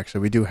no how,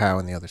 actually. We do how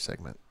in the other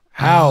segment.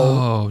 how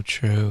Oh,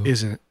 true.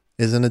 isn't it?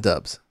 Isn't a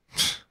dubs.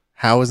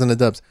 How isn't a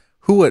dubs.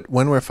 Who, what,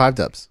 when, where, 5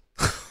 dubs.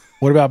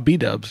 What about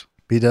B-dubs?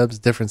 B dubs,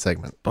 different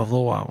segment.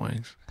 Buffalo Wild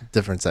Wings.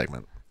 Different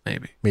segment.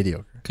 Maybe.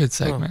 Mediocre. Good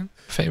segment.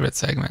 Favorite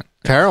segment.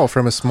 Carol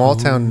from a small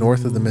town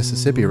north of the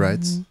Mississippi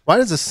writes, why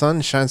does the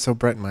sun shine so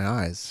bright in my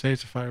eyes? Say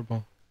it's a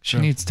fireball. She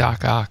Yeah. needs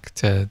Doc Ock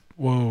to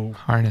Whoa.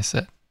 harness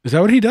it. Is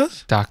that what he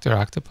does? Dr.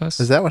 Octopus.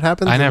 Is that what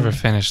happens? I in- never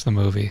finished the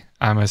movie.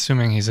 I'm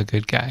assuming he's a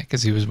good guy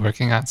because he was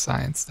working on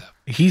science stuff.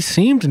 He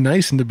seemed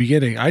nice in the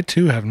beginning. I,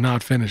 too, have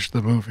not finished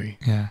the movie.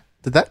 Yeah.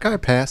 Did that guy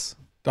pass?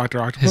 Dr.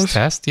 Octopus? His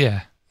test?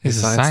 Yeah. He's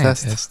His a science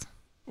test? scientist.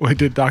 Wait,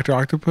 did Dr.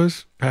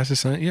 Octopus pass his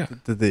science? Yeah.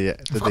 Did the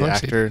course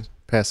he actor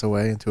pass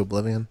away into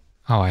oblivion?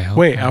 Oh, I hope.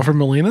 Wait, not. Alfred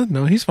Molina?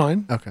 No, he's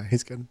fine. Okay,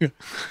 he's good. Yeah.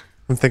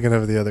 I'm thinking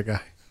of the other guy.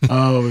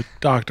 Oh,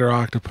 Dr.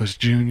 Octopus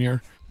Jr.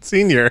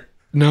 Senior.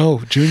 No,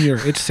 Junior.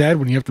 It's sad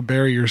when you have to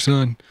bury your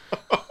son.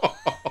 Put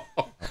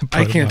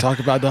I him can't up. talk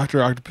about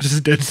Dr.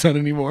 Octopus's dead son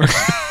anymore.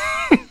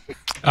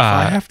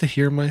 I have to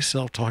hear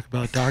myself talk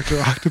about Dr.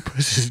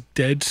 Octopus's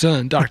dead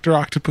son, Dr.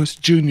 Octopus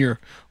Jr.,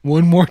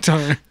 one more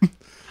time.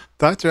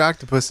 Dr.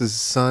 Octopus's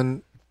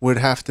son would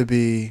have to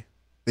be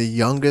the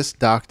youngest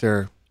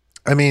doctor.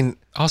 I mean,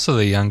 Also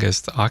the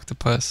youngest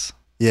octopus.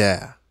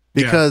 yeah.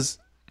 Because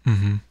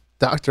Mm-hmm.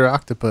 Dr.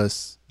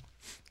 Octopus,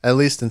 at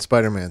least in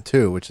Spider-Man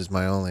 2, which is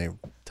my only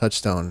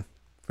touchstone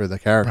for the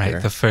character.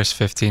 Right. The first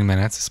 15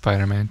 minutes of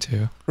Spider-Man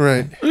 2.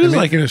 Right. He was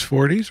like in his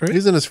 40s, right?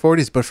 He's in his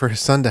 40s, but for his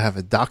son to have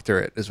a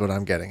doctorate is what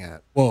I'm getting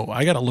at. Whoa,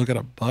 I got to look at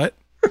a butt.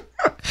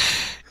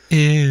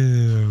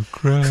 Ew,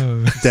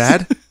 gross.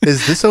 Dad,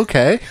 is this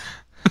okay?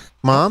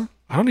 Mom?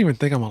 I don't even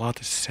think I'm allowed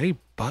to say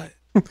butt.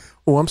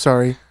 Oh, I'm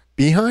sorry.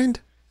 Behind?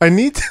 I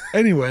need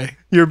Anyway,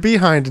 your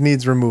behind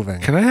needs removing.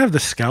 can I have the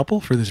scalpel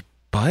for this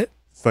butt?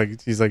 It's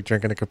like he's like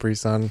drinking a Capri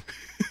Sun.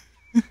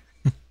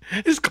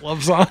 His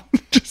gloves on.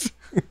 Just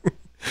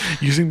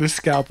using the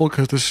scalpel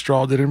because the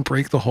straw didn't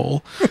break the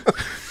hole.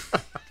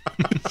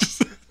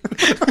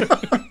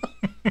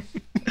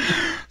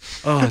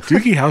 Oh,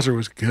 Doogie Howser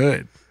was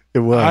good. It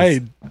was.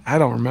 I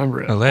don't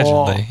remember it. at Allegedly,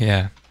 all.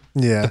 yeah.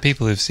 Yeah. The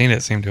people who've seen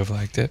it seem to have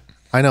liked it.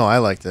 I know I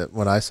liked it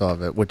when I saw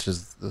of it, which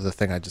is the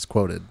thing I just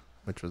quoted,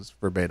 which was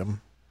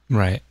verbatim.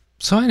 Right.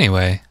 So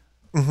anyway,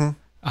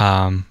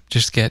 Mm-hmm.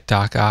 just get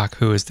Doc Ock,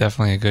 who is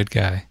definitely a good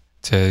guy,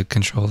 to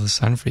control the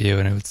sun for you,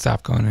 and it would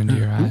stop going into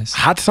your eyes.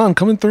 Hot sun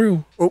coming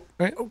through. Oh,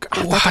 Right? oh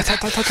God.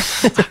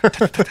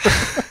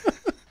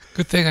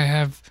 Good thing I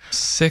have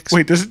 6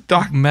 Wait, does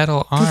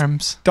metal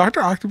arms.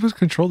 Dr. Octopus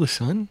control the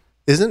sun?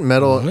 Isn't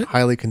metal What?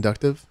 highly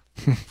conductive?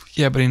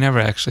 Yeah, but he never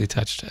actually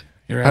touched it.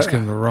 You're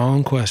asking the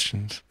wrong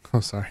questions. Oh,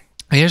 sorry.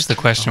 Here's the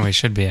question we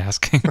should be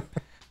asking.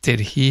 Did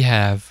he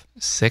have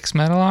 6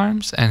 metal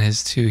arms and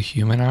his 2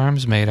 human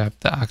arms made up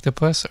the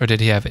octopus? Or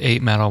did he have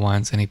 8 metal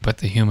ones and he put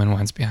the human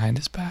ones behind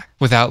his back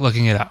without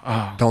looking it up?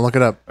 Oh, Don't look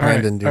it up. All right,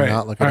 Brandon, do all right,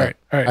 not look it all up. right,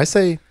 all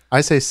right.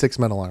 I say 6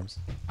 metal arms.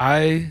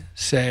 I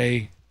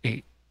say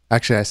 8.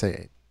 Actually, I say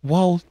 8.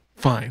 Well,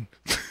 fine.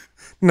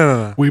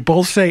 No. We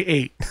both say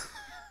 8.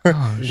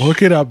 Oh,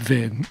 Look it up,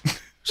 Vin.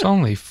 It's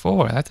only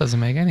 4. That doesn't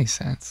make any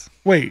sense.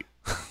 Wait.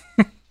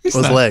 He's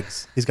Those not-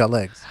 legs. He's got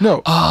legs.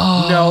 No.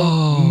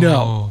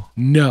 Oh.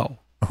 No.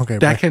 Okay.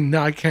 That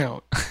cannot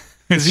count.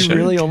 Does he Shouldn't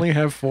really count. only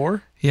have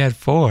 4? He had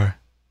 4.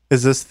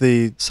 Is this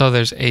the? So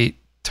there's 8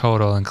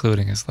 total,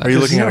 including his legs. Are you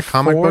Does looking he at a have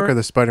comic book 4? or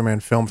the Spider-Man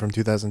film from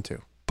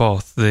 2002?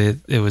 Both.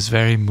 It was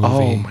very movie.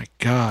 Oh my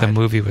God. The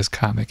movie was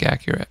comic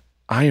accurate.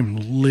 I am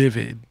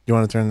livid. You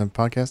want to turn the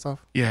podcast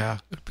off? Yeah.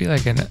 It would be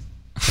like an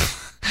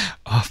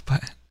off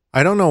button.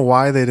 I don't know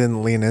why they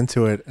didn't lean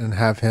into it and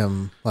have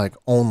him like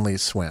only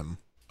swim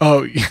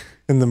Oh,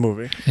 in the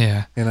movie.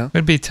 Yeah. You know,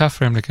 It'd be tough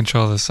for him to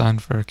control the sun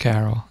for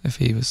Carol if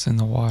he was in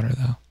the water,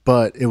 though.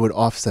 but it would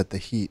offset the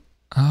heat.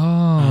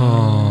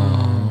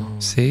 Oh.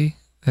 See?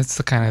 That's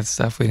the kind of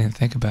stuff we didn't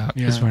think about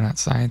because Yeah. we're not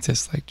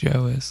scientists like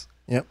Joe is.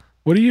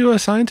 what are you a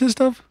scientist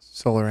of?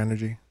 Solar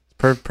energy.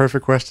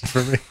 Perfect question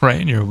for me.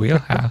 Right in your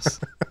wheelhouse.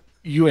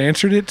 You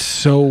answered it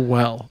so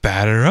well.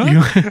 Batter up.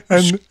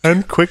 You,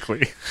 and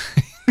quickly.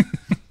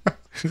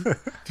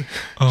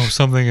 Oh,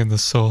 something in the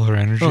solar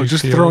energy.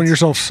 just field. throwing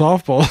yourself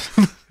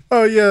softballs.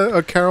 Oh yeah,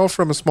 a Carol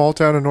from a small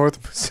town in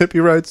North Mississippi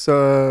writes,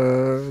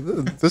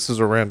 this is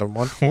a random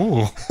one.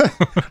 Ooh.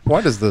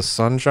 Why does the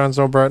sun shine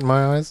so bright in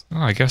my eyes?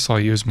 Oh, I guess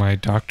I'll use my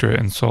doctorate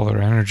in solar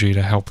energy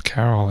to help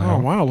Carol Oh,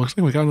 out. wow. Looks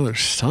like we got another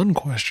sun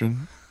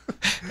question.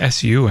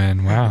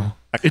 SUN. Wow.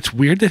 It's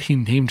weird that he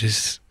named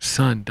his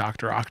son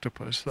Dr.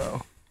 Octopus,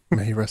 though.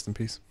 May he rest in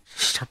peace.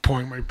 Start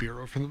pouring my beer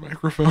over the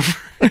microphone.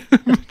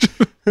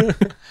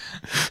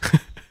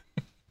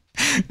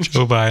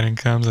 Joe Biden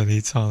comes and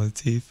eats all the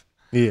teeth.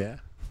 Yeah,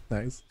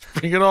 nice.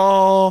 Bring it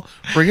all.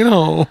 Bring it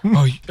home.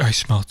 Oh, I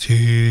smell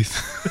teeth.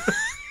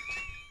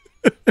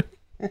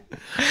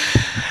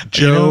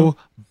 Joe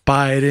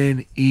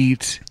Biden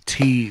eats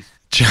teeth.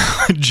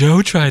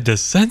 Joe tried to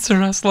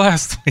censor us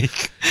last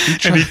week,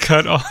 and he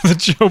cut all the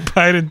Joe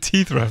Biden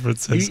teeth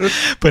references,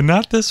 but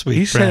not this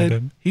week,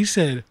 Brandon. He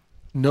said,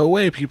 no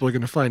way people are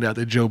going to find out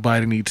that Joe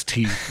Biden eats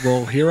teeth.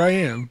 Well, here I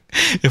am.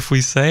 If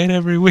we say it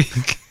every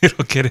week,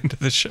 it'll get into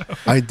the show.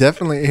 I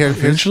definitely here's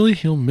Eventually,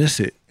 he'll miss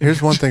it.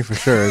 here's one thing for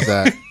sure is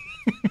that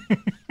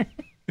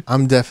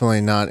I'm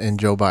definitely not in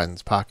Joe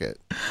Biden's pocket,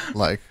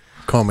 like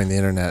combing the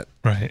internet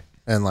Right.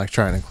 and like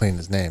trying to clean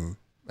his name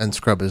and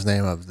scrub his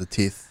name of the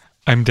teeth.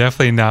 I'm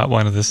definitely not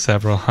one of the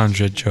several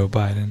hundred Joe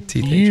Biden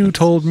teeth You agents.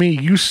 told me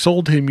you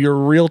sold him your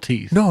real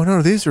teeth.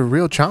 No, these are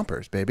real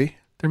chompers, baby.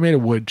 They're made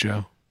of wood,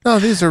 Joe. No,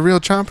 these are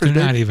real chompers, They're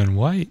baby. not even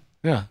white.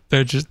 Yeah.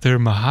 They're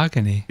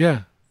mahogany.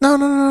 Yeah.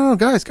 No,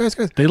 guys.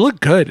 They look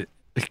good.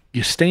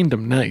 You stained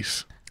them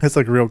nice. It's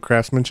like real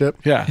craftsmanship.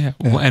 Yeah.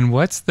 Yeah. And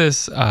what's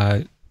this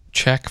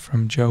check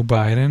from Joe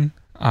Biden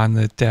on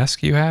the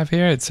desk you have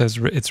here? It says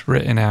it's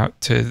written out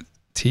to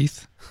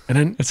teeth. And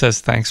then, It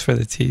says thanks for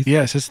the teeth.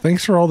 yeah, it says,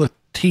 thanks for all the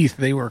teeth.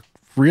 They were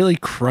really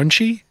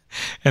crunchy.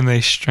 And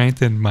they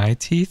strengthened my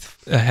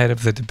teeth ahead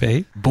of the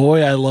debate.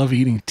 Boy, I love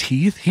eating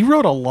teeth. He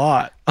wrote a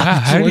lot. Wow,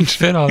 how did he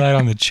fit all that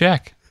on the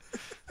check?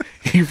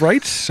 He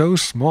writes so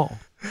small.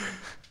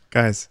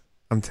 Guys,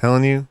 I'm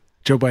telling you,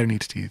 Joe Biden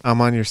eats teeth.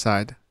 I'm on your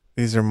side.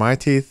 These are my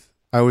teeth.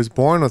 I was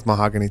born with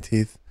mahogany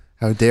teeth.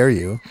 How dare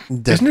you?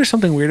 Isn't there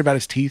something weird about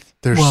his teeth?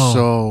 They're Whoa.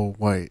 so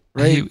white.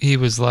 Right? He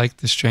was like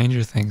the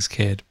Stranger Things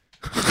kid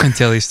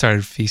until he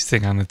started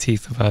feasting on the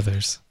teeth of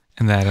others.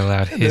 And that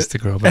allowed his to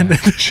grow back. And then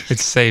It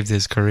saved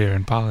his career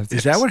in politics.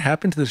 is that what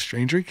happened to the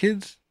Stranger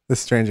Kids? The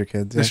Stranger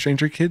Kids. The Yeah.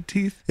 Stranger Kid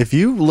teeth? If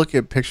you look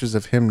at pictures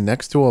of him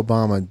next to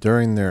Obama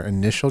during their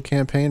initial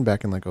campaign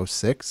back in like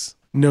 06,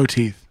 No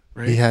teeth,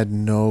 right? he had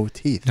no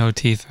teeth. No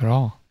teeth at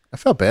all. I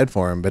felt bad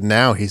for him, but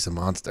now he's a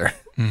monster.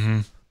 Mm-hmm.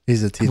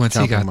 He's a teeth Once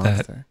he chomping got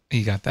monster.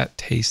 he got that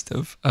taste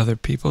of other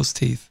people's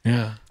teeth.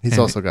 Yeah. He's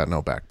And- also got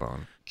no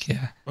backbone.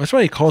 Yeah. That's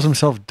why he calls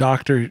himself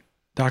Dr.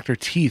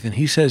 Teeth. And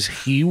he says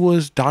he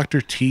was Dr.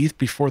 Teeth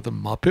before the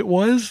Muppet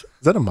was. Is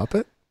that a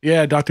Muppet?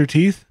 Yeah, Dr.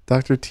 Teeth.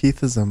 Dr.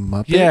 Teeth is a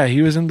Muppet? Yeah,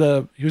 he was in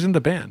the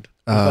band.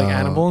 With like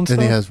Animal and stuff.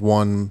 Then he has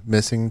one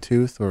missing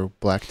tooth or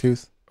black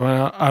tooth.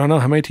 Well, I don't know.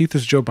 How many teeth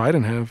does Joe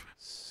Biden have?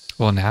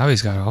 Well, now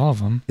he's got all of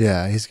them.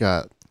 Yeah, he's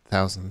got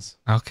thousands.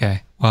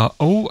 Okay. Well,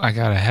 I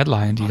got a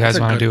headline. Do you Oh, that's guys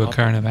a want to good do a one.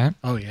 current event?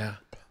 Oh, yeah.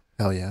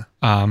 Hell yeah.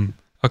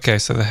 Okay,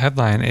 so the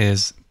headline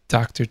is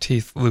Dr.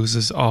 Teeth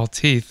loses all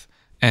teeth,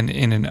 and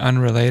in an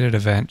unrelated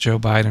event, Joe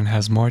Biden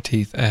has more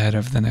teeth ahead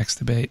of the next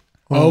debate.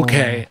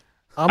 Okay.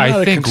 I'm I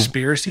not a think-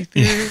 conspiracy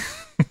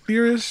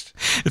theorist.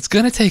 It's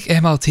going to take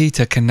MLT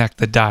to connect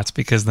the dots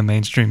because the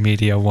mainstream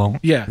media won't.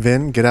 Yeah.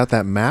 Vin, get out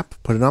that map,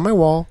 put it on my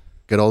wall.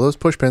 Get all those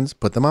push pins,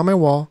 put them on my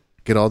wall.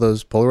 Get all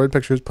those Polaroid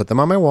pictures, put them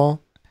on my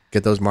wall.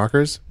 Get those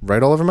markers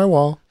right all over my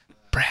wall.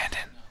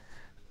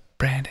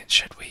 Brandon,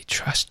 should we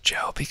trust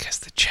Joe because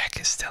the check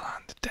is still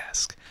on the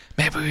desk?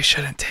 Maybe we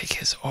shouldn't take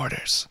his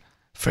orders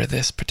for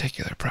this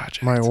particular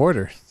project. My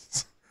order.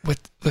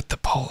 with the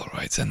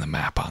Polaroids and the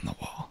map on the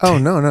wall. Oh,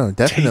 no.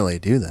 Definitely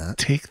do that.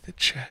 Take the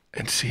check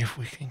and see if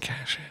we can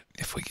cash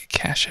it. If we could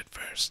cash it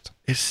first.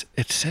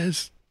 It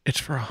says it's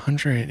for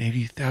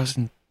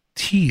 180,000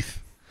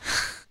 teeth.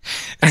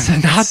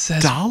 And not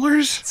says-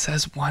 dollars? It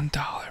says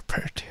 $1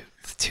 per tooth.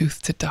 The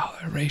tooth to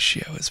dollar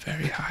ratio is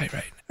very high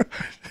right now.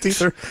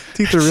 Teeth are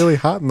really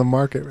hot in the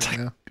market right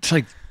now. It's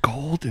like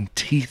gold and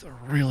teeth are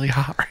really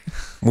hot right now.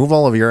 Move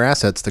all of your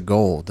assets to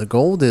gold. The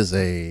gold is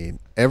a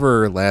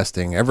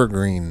everlasting,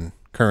 evergreen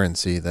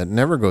currency that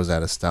never goes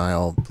out of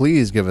style.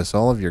 Please give us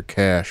all of your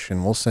cash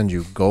and we'll send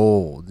you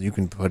gold. You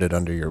can put it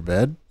under your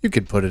bed. You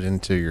could put it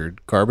into your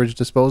garbage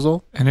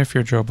disposal. And if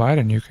you're Joe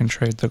Biden, you can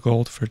trade the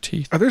gold for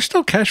teeth. Are there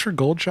still cash for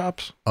gold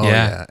shops? Oh Yeah.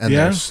 yeah. And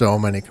Yeah? there's so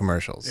many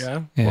commercials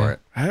Yeah. Yeah. for it.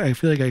 I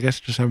feel like I guess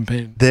I just haven't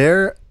paid.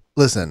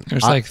 Listen,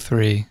 There's like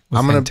 3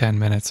 I'm within gonna- 10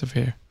 minutes of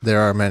here.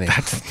 there are many.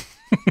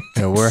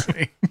 Yeah,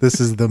 this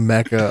is the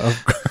mecca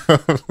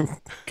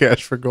of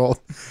cash for gold.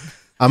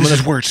 This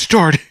is where it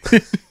started.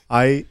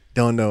 I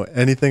don't know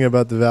anything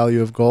about the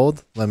value of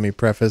gold. Let me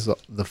preface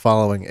the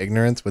following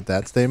ignorance with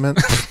that statement.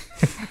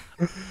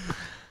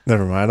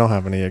 Never mind. I don't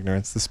have any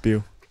ignorance to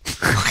spew.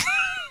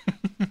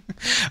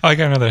 Oh, I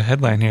got another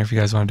headline here if you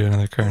guys want to do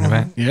another current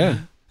event. Yeah.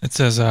 It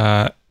says,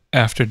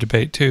 after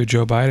debate 2,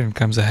 Joe Biden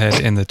comes ahead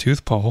in the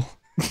tooth poll.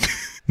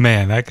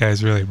 Man, that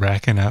guy's really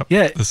racking up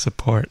the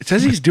support. It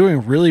says he's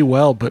doing really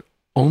well, but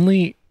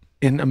only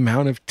in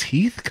amount of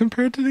teeth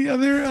compared to the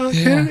other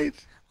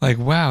candidates. Like,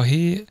 wow,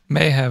 he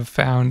may have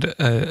found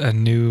a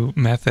new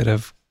method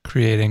of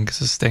creating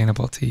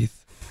sustainable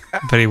teeth,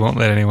 but he won't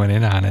let anyone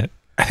in on it.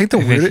 I think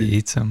I think he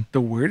eats them. the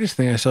weirdest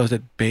thing I saw is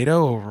that Beto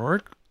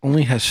O'Rourke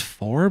only has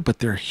 4, but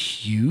they're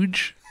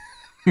huge.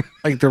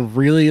 Like they're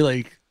really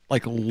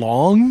like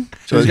long.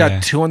 So he's Yeah.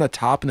 got 2 on the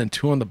top and then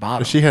 2 on the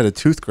bottom. She had a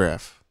tooth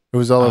graft. It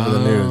was all over the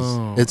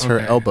Oh, news. It's her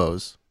okay.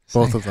 elbows.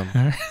 Both of them.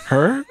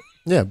 Her?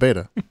 Yeah,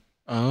 beta.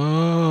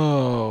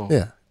 Oh.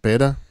 Yeah,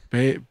 beta.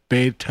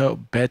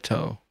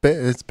 Beto.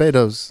 It's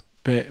Beto's.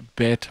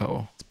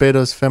 Beto. It's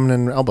Beto's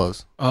feminine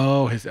elbows.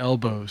 Oh, his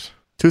elbows.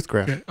 Tooth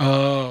graft.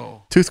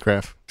 Oh. Tooth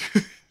graft.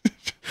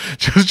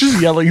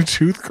 Just yelling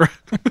tooth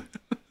graft.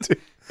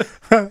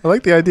 I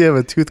like the idea of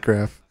a tooth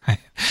graft.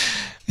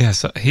 Yeah,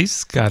 so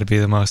he's got to be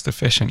the most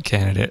efficient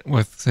candidate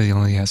with he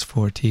only has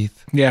 4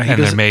 teeth. Yeah, he And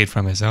they're does made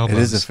from his elbows.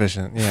 It is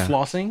efficient. Yeah.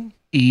 flossing.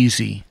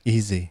 Easy.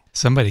 Easy.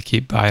 Somebody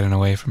keep Biden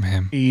away from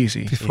him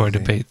Easy. before Easy.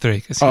 debate 3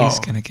 because he's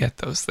Oh. going to get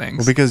those things.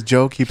 Well, because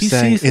Joe keeps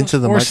saying into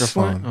the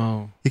microphone.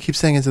 Oh. He keeps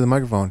saying into the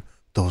microphone,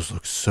 those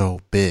look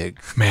so big.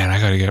 Man,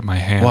 I got to get my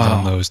hands Wow.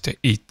 on those to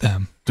eat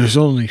them. There's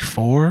only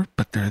 4,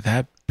 but they're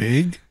that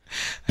big.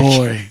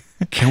 Boy,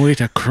 can't wait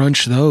to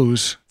crunch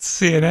those.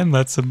 CNN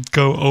lets him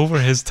go over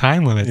his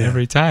time limit Yeah.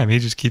 every time. He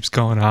just keeps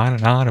going on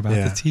and on about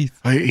Yeah. the teeth.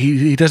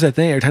 He does that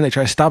thing every time they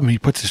try to stop him. He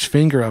puts his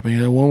finger up and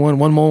he's like,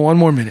 one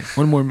more minute.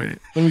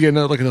 Let me get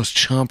another look at those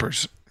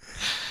chompers.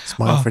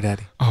 Smile Oh. for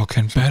daddy. Oh,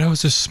 can Beto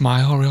just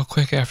smile real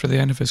quick after the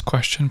end of his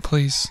question,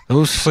 please?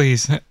 Those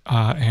Please,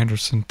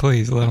 Anderson,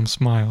 please let him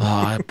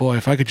smile. boy,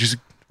 if I could just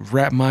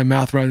wrap my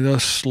mouth around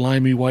those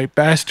slimy white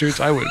bastards,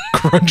 I would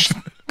crunch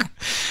them.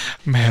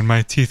 Man,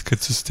 my teeth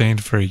could sustain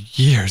for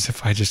years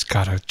if I just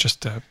got a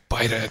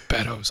bite at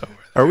Beto's over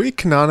there. Are we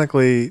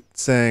canonically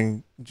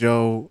saying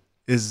Joe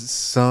is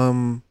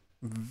some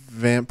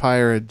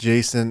vampire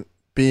adjacent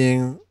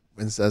being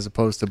as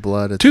opposed to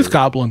blood? It's Tooth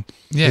goblin.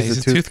 Yeah, He's he's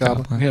a a tooth tooth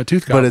goblin? goblin. Yeah,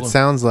 tooth But goblin. it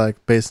sounds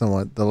like, based on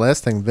what the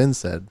last thing Vin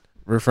said,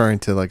 referring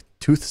to like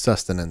tooth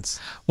sustenance.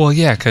 Well,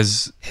 yeah,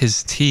 because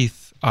his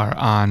teeth are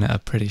on a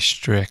pretty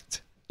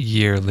strict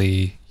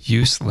yearly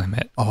use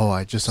limit. Oh,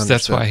 I just So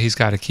understood. that's why he's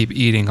got to keep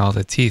eating all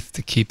the teeth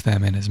to keep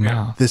them in his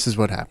mouth. This is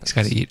what happens. He's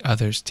got to eat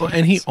others' teeth. Well,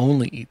 and he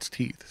only eats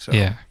teeth, so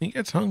Yeah. he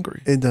gets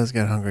hungry. It does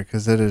get hungry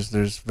because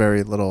there's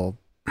very little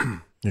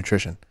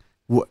nutrition.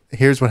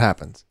 Here's what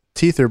happens.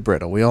 Teeth are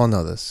brittle. We all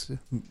know this.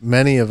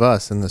 Many of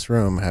us in this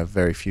room have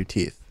very few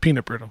teeth.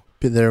 Peanut brittle.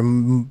 They're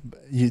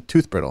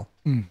tooth brittle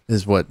Mm.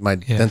 is what my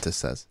Yeah. dentist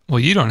says. Well,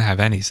 you don't have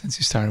any since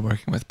you started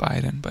working with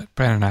Biden, but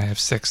Brandon and I have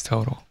 6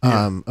 total.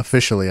 Yeah.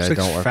 Officially, I 6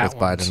 don't work fat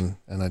with ones. Biden,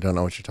 and I don't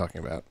know what you're talking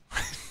about.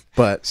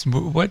 But So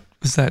what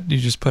was that you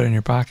just put in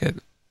your pocket?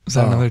 Was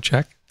that Oh. another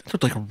check? That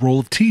looked like a roll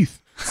of teeth.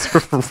 it's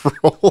a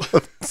roll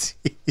of teeth.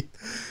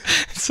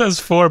 It says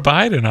for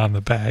Biden on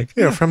the bag.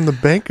 Yeah, from the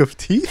bank of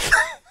teeth.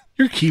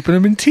 You're keeping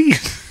them in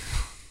teeth.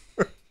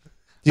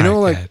 You know,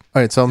 All like, right,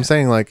 all right, so I'm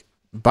saying, like,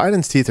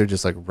 Biden's teeth are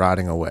just, like,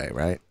 rotting away,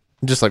 right?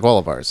 Just like all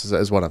of ours,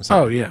 is what I'm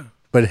saying. Oh yeah,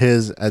 But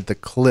his, at the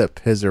clip,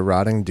 his are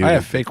rotting due I to...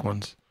 have fake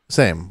ones.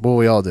 Same. Well,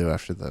 we all do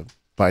after the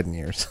Biden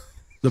years.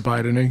 The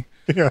Bidening,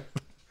 Yeah.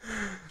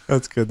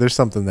 That's good. There's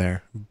something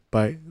there.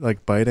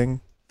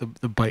 Biting. the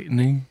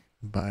bitening.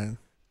 Biden.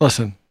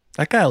 Listen,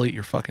 that guy'll eat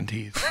your fucking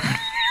teeth.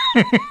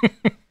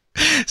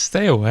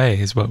 Stay away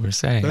is what we're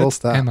saying. Full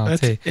stop.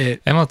 That's MLT.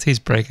 it. MLT's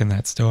breaking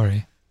that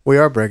story. We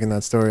are breaking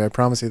that story. I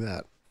promise you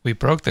that. We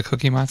broke the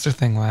Cookie Monster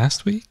thing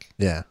last week,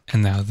 Yeah.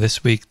 and now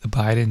this week the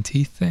Biden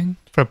teeth thing.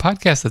 For a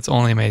podcast that's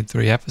only made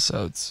 3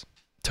 episodes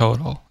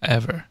total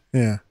ever,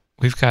 Yeah.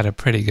 we've got a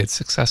pretty good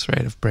success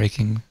rate of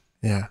breaking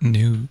Yeah.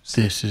 news.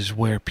 This is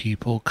where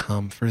people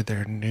come for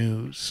their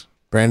news.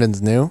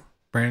 Brandon's new,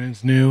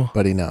 Brandon's new.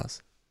 but he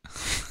knows.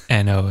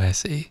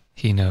 NOSE.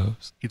 He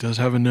knows. He does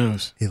have a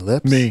nose. He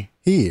lips. Me.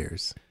 He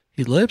ears.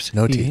 He lips.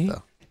 No he, teeth,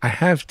 though. I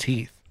have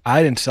teeth.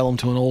 I didn't sell them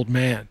to an old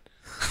man.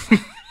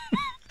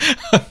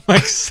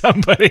 Like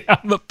somebody on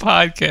the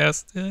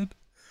podcast did.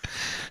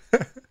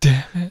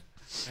 Damn it.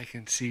 I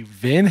can see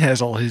Vin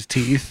has all his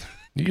teeth.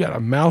 You got a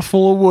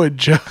mouthful of wood,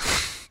 Joe.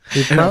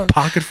 And a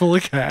pocket full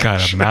of cash.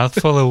 Got a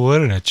mouthful of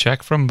wood and a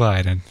check from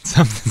Biden.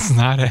 Something's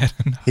not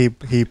adding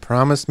up. He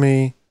promised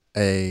me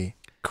a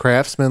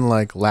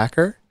Craftsman-like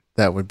lacquer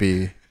that would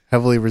be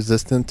heavily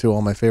resistant to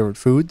all my favorite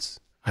foods.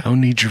 I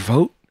don't need your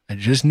vote. I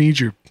just need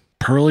your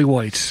pearly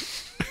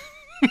whites.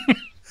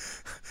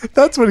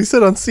 That's what he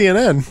said on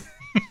CNN.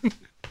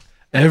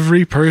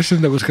 Every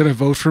person that was going to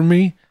vote for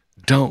me,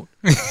 don't.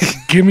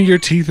 Give me your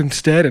teeth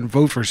instead and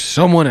vote for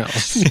someone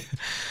else.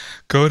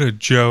 Go to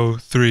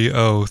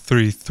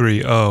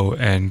Joe30330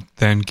 and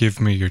then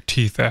give me your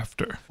teeth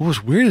after. What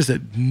was weird is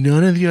that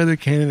none of the other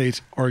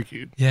candidates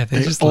argued. Yeah,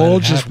 they just all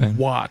let it just happen.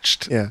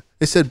 watched. Yeah.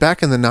 They said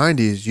back in the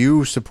 90s,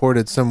 you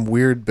supported some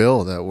weird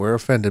bill that we're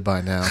offended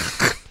by now.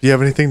 Do you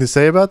have anything to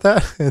say about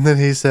that? And then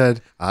he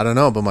said, I don't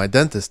know, but my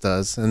dentist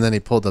does. And then he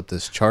pulled up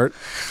this chart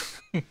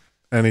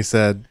and he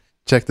said,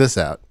 check this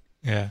out.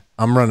 Yeah.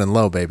 I'm running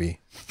low, baby.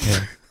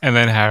 Yeah. And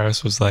then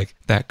Harris was like,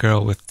 that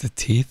girl with the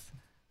teeth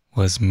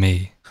was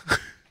me.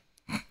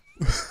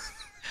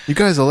 You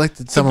guys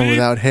elected someone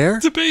without hair?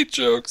 Debate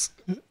jokes.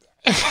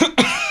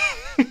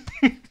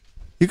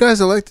 You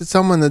guys elected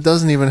someone that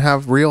doesn't even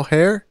have real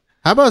hair?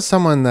 How about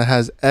someone that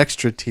has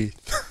extra teeth?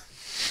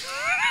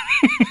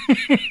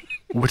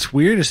 What's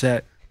weird is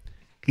that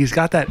he's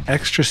got that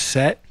extra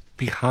set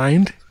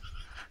behind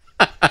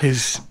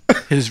his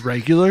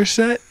regular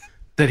set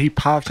that he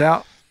pops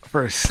out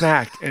for a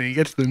snack and he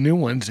gets the new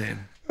ones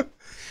in.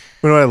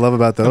 What do I love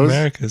about those?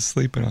 America's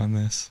sleeping on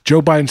this.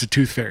 Joe Biden's a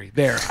tooth fairy.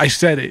 There, I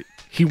said it.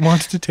 He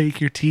wants to take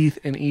your teeth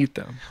and eat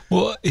them.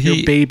 Well,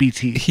 Your baby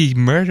teeth. he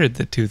murdered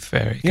the tooth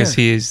fairy because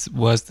Yeah.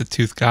 was the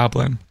tooth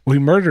goblin. We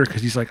murdered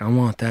because he's like, I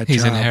want that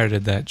He's job.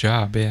 inherited that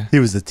job. Yeah. He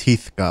was the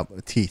teeth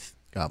goblin. Teeth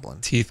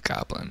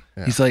goblin.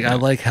 Yeah. He's like, I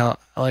like how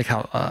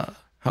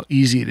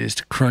easy it is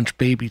to crunch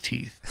baby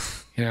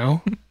teeth. You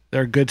know,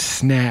 they're a good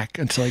snack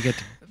until I get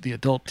to the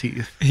adult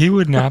teeth. He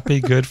would not be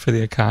good for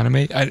the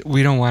economy.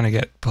 We don't want to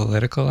get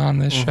political on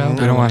this show. We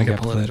don't want to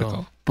get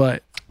political.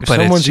 But if But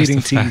someone's it's just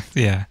eating a fact.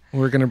 teeth, Yeah.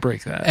 we're gonna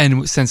break that.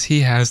 And since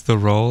he has the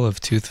role of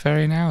tooth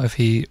fairy now, if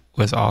he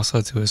was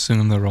also to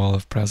assume the role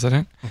of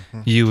president,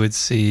 you would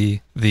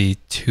see the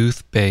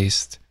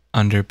tooth-based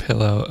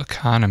under-pillow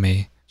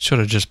economy sort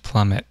of just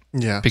plummet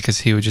Yeah. because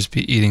he would just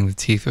be eating the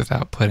teeth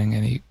without putting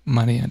any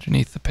money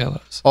underneath the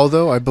pillows.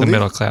 Although I The believe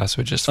middle class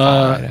would just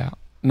fall right out.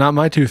 Not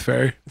my tooth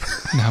fairy.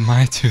 Not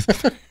my tooth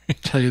fairy.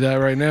 Tell you that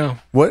right now.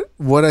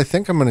 what I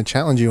think I'm going to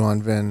challenge you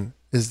on, Vin,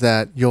 is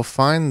that you'll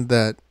find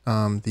that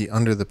the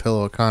under the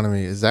pillow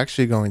economy is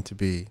actually going to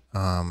be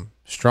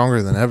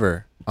stronger than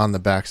ever on the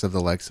backs of the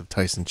likes of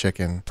Tyson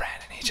Chicken.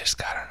 Brandon, he just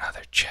got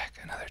another check.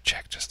 Another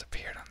check just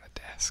appeared on the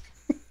desk.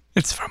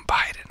 It's from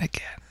Biden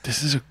again.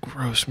 This is a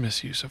gross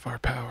misuse of our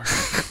power.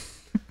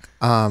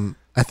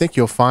 I think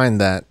you'll find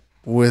that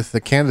with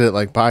a candidate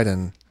like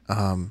Biden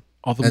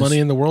All the And money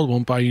in the world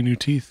won't buy you new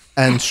teeth.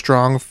 and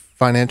strong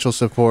financial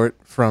support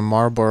from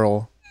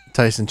Marlboro,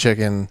 Tyson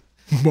Chicken,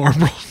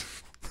 Marlboro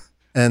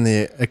and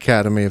the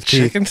Academy of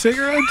Teeth. chicken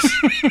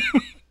cigarettes?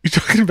 You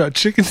talking about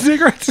chicken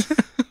cigarettes?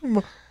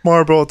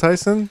 Marlboro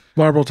Tyson,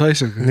 Marlboro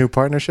Tyson. new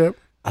partnership.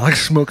 I like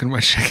smoking my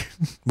chicken.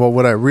 Well,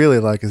 what I really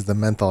like is the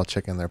menthol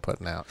chicken they're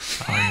putting out.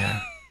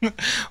 Oh yeah.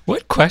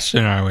 What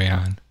question are we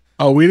on?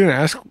 Oh, we didn't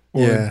ask.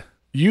 Well, Yeah.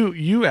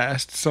 You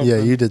asked something.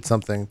 Yeah, you did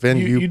something. Vin,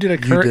 You did a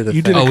current- you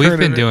thing. did a Oh, we've current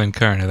been event. doing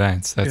current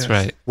events. That's Yes.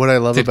 right. What I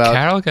love Did about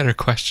Carol get her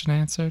question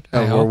answered? I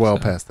we're hope well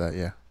so. past that,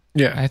 yeah.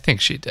 Yeah. I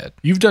think she did.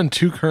 You've done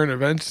 2 current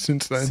events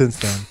since then. Since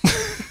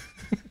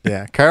then.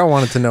 Yeah. Carol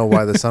wanted to know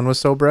why the sun was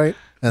so bright,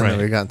 and then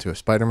Right. we got into a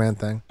Spider-Man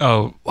thing.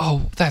 Oh,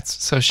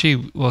 that's so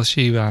she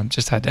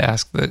just had to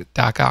ask the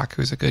Doc Ock,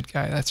 who's a good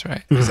guy. That's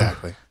right.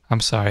 Exactly.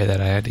 I'm sorry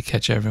that I had to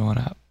catch everyone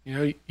up. You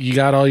know, you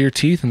got all your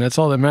teeth, and that's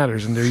all that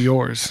matters, and they're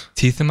yours.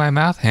 Teeth in my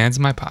mouth, hands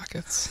in my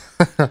pockets.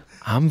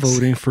 I'm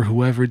voting for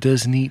whoever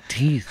doesn't eat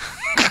teeth.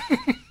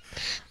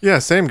 Yeah,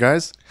 same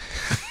guys.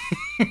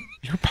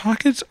 Your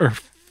pockets are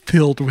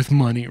filled with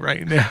money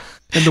right now.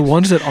 And the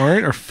ones that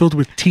aren't are filled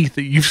with teeth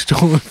that you've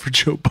stolen for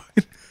Joe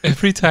Biden.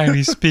 Every time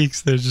he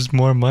speaks, there's just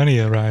more money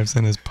arrives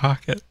in his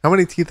pocket. How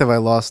many teeth have I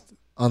lost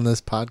on this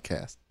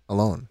podcast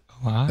alone?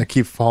 A lot. I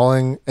keep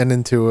falling and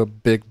into a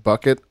big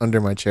bucket under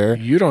my chair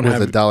You don't with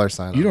have a dollar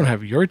sign. you on don't it.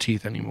 have your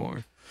teeth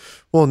anymore.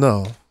 Well,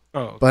 no,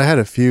 Oh, but I had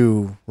a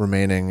few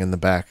remaining in the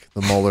back.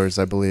 The molars,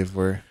 I believe,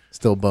 were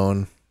still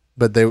bone,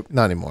 but they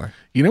not anymore.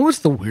 you know what's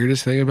the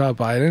weirdest thing about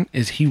Biden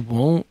is he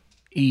won't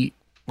eat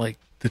like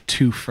the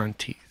 2 front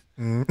teeth.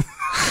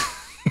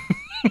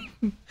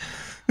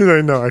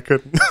 I know I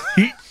couldn't.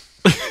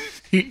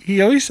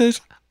 He always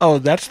says, "Oh,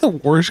 that's the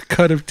worst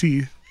cut of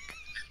teeth."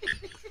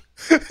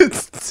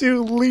 It's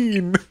too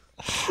lean.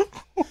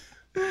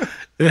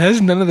 It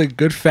has none of the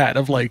good fat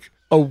of like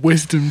a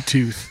wisdom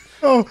tooth.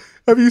 Oh,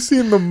 have you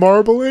seen the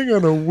marbling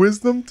on a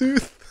wisdom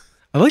tooth?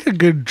 I like a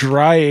good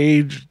dry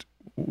aged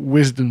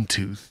wisdom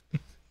tooth.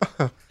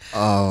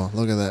 Oh,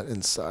 look at that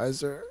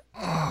incisor.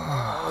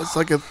 Oh, it's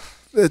like a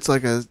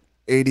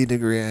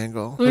 80-degree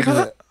angle. Look at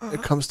that.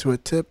 It comes to a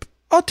tip.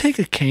 I'll take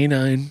a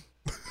canine.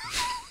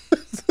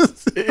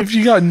 If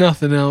you got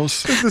nothing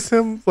else. Is this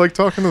him like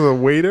talking to the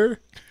waiter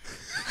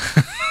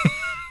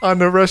on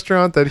the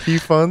restaurant that he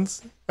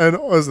funds and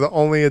was the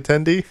only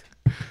attendee?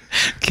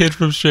 Kid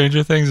from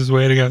Stranger Things is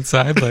waiting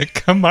outside like,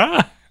 come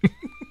on.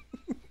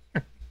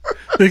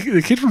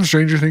 The kid from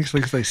Stranger Things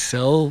thinks they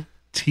sell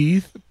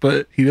teeth,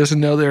 but he doesn't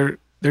know they're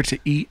to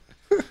eat.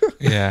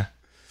 Yeah.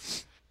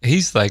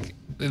 He's like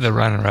the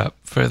runner-up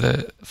for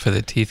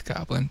the tooth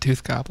goblin.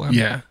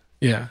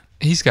 Yeah.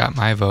 He's got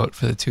my vote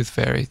for the Tooth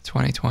Fairy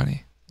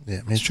 2020.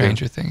 Yeah, me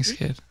Stranger Things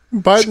kid.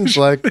 Biden's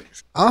like,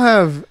 I'll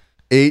have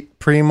 8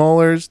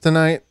 premolars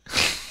tonight.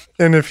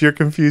 And if you're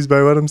confused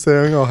by what I'm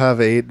saying, I'll have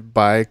 8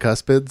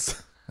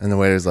 bicuspids. And the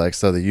waiter's like,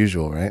 so the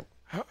usual, right?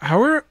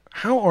 How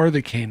are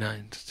the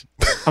canines?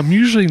 I'm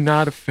usually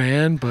not a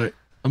fan, but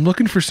I'm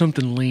looking for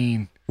something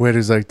lean.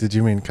 Waiter's like, did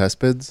you mean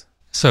cuspids?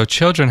 So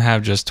children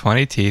have just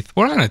 20 teeth.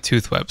 We're on a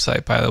tooth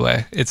website, by the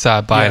way. It's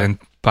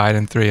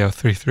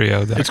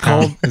Biden30330.com. It's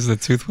called is the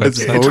tooth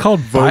website. It's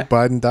called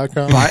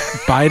votebiden.com.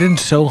 Biden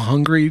so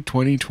hungry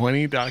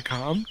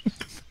 2020.com.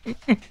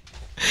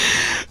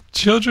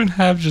 Children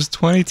have just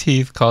 20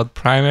 teeth called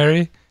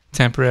primary,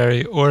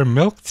 temporary, or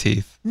milk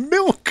teeth.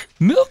 Milk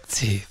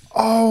teeth.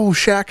 Oh,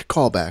 Shaq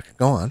callback.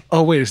 Go on.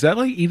 Oh wait, is that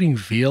like eating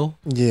veal?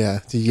 Yeah,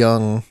 it's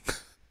young.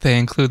 They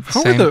include the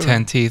same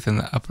 10 teeth in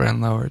the upper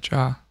and lower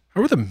jaw.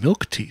 How are the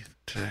milk teeth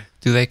today?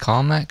 Do they call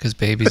them that because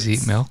babies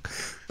eat milk?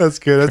 That's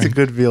good. That's a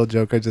good veal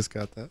joke. I just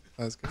got that.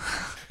 That was good.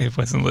 It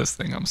wasn't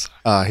listening. I'm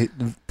sorry.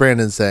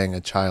 Brandon's saying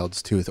a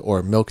child's tooth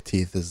or milk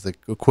teeth is the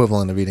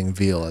equivalent of eating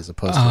veal as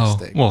opposed to a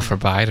steak. Well, for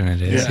Biden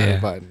it is. Yeah.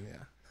 For Biden,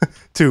 yeah.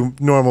 To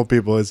normal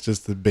people, it's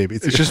just the baby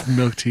teeth. It's just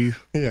milk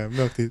teeth. Yeah,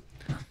 milk teeth.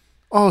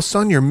 Oh,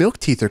 son, your milk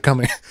teeth are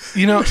coming.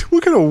 You know,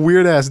 what kind of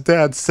weird ass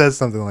dad says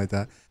something like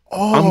that?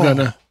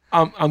 Oh,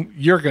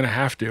 you're gonna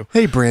have to.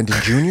 Hey, Brandon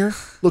Jr.,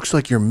 looks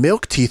like your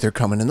milk teeth are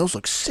coming, and those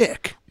look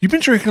sick. You've been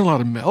drinking a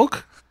lot of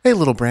milk? Hey,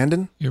 little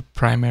Brandon. Your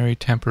primary,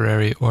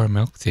 temporary, or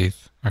milk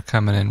teeth are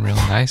coming in real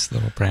nice,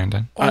 little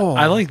Brandon.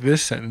 I like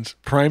this sentence.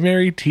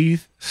 Primary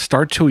teeth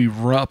start to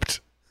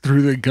erupt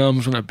through the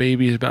gums when a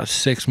baby is about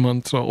 6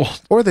 months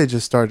old. Or they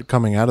just start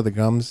coming out of the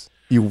gums.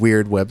 You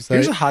weird website.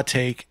 Here's a hot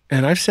take,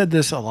 and I've said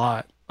this a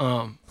lot.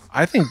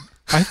 I think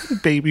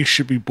babies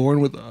should be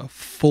born with a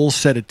full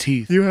set of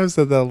teeth. You have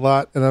said that a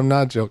lot, and I'm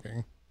not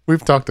joking.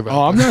 We've talked about it.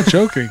 I'm not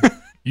joking.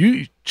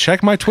 You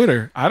check my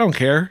Twitter. I don't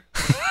care.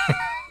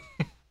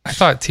 I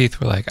thought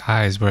teeth were like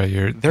eyes,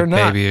 where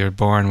baby are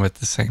born with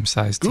the same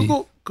size teeth.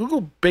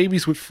 Google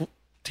babies with full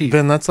teeth.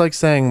 Ben, that's like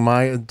saying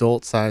my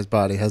adult-sized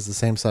body has the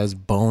same size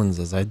bones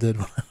as I did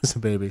when I was a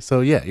baby.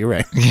 So yeah, you're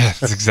right. Yeah,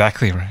 that's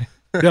exactly right.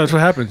 Yeah, that's what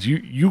happens.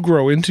 You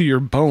grow into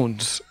your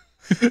bones.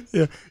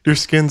 Yeah, your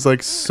skin's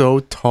like so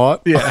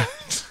taut. Yeah.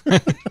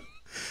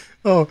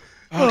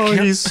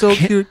 He's so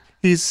cute.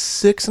 He's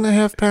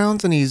 6.5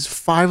 pounds and he's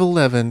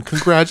 5'11".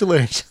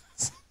 Congratulations.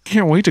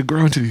 Can't wait to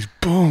grow into these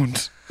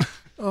bones.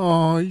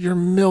 Oh, your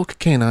milk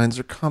canines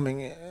are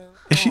coming in.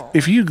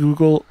 If you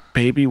Google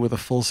baby with a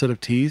full set of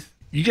teeth,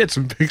 you get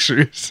some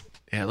pictures.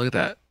 Yeah, look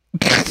at that.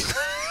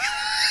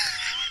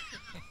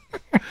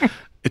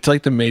 It's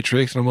like the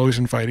Matrix, and I'm always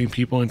inviting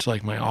people into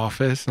like my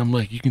office. And I'm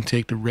like, you can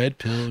take the red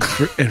pill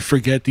and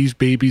forget these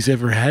babies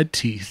ever had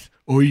teeth,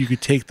 or you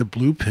could take the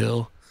blue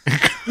pill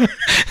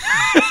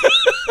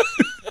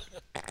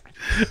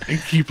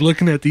and keep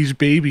looking at these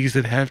babies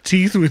that have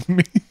teeth with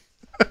me.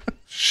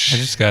 I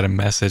just got a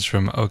message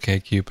from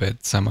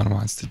OkCupid. Someone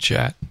wants to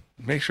chat.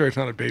 Make sure it's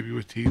not a baby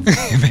with teeth.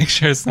 Make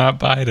sure it's not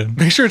Biden.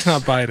 Make sure it's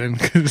not Biden.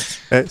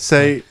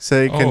 Say,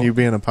 can you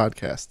be on a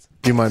podcast?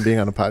 Do you mind being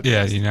on a podcast?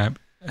 Yeah, you know.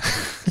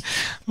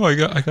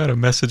 I got a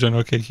message on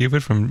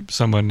OkCupid from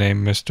someone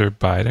named Mr.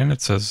 Biden.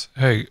 It says,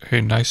 "Hey,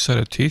 nice set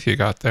of teeth you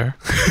got there."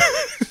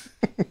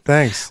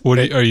 Thanks. Are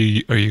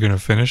you going to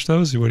finish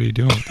those? What are you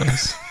doing with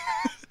those?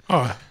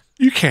 Oh,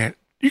 you can't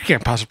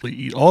possibly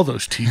eat all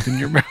those teeth in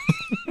your mouth.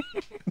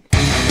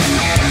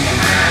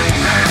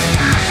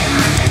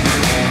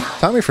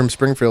 Tommy from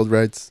Springfield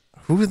writes,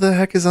 "Who the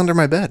heck is under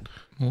my bed?"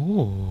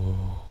 Ooh.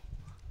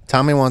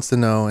 Tommy wants to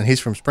know, and he's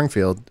from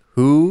Springfield,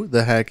 who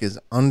the heck is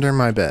under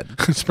my bed?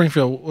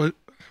 Springfield,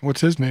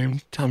 what's his name?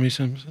 Tommy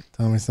Simpson.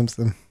 Tommy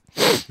Simpson.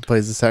 He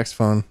plays the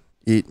saxophone.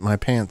 Eat my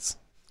pants.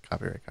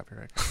 Copyright.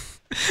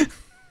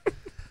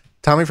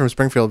 Tommy from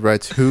Springfield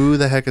writes, "Who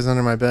the heck is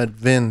under my bed?"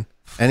 Vin,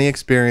 any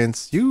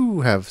experience? You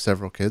have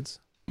several kids.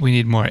 We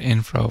need more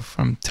info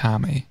from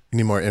Tommy. You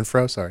need more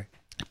info? Sorry.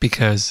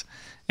 Because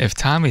if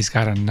Tommy's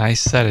got a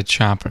nice set of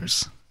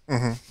chompers,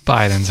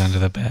 Biden's under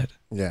the bed.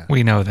 Yeah.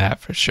 We know that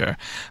for sure.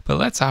 But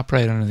let's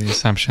operate under the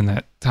assumption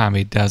that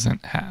Tommy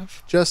doesn't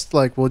have. Just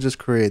like we'll just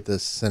create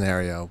this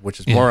scenario, which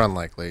is more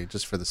unlikely,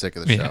 just for the sake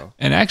of the show.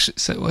 And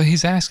actually,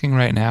 he's asking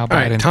right now.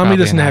 Right, Tommy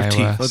doesn't have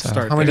teeth. Let's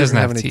start. Tommy doesn't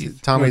have any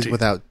teeth. Tommy's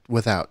without.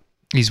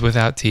 He's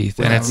without teeth.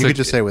 And you could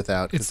just say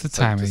without. It's the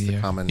time of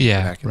year. Common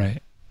vernacular.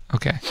 Right.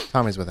 Okay.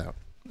 Tommy's without.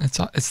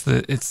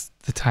 It's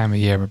the time of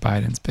year where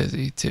Biden's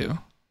busy too,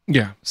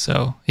 Yeah.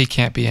 so he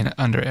can't be in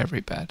under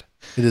every bed.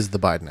 It is the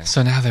Bidening.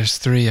 So now there's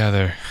 3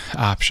 other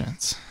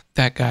options.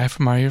 That guy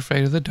from Are You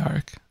Afraid of the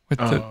Dark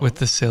with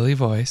the silly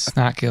voice,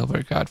 not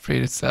Gilbert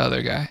Gottfried, it's the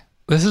other guy.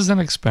 This is an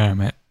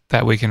experiment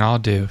that we can all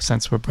do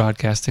since we're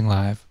broadcasting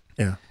live.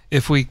 Yeah.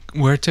 If we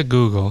were to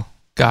Google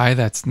guy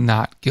that's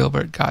not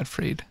Gilbert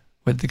Gottfried,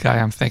 would the guy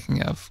I'm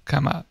thinking of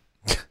come up?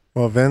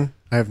 Well, Vin,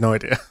 I have no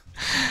idea.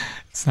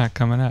 It's not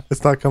coming up.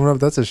 It's not coming up.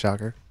 That's a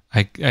shocker.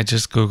 I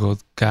just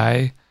Googled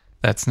guy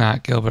that's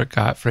not Gilbert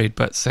Gottfried,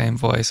 but same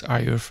voice,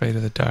 Are You Afraid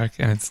of the Dark?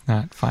 And it's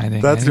not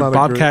finding That's any. not a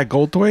Bobcat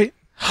Goldthwait?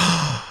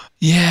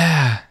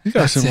 Yeah. He's got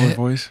a that's similar it.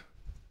 voice.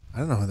 I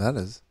don't know who that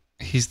is.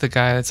 He's the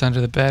guy that's under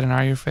the bed and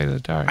Are You Afraid of the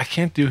Dark? I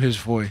can't do his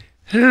voice.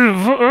 His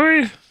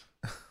voice?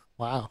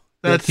 Wow.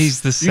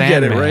 He's the You Sandman.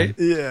 get it, right?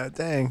 Yeah,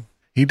 dang.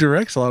 He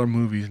directs a lot of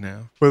movies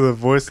now. With a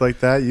voice like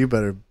that, you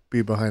better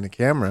be behind a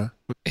camera.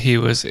 He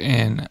was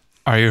in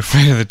Are You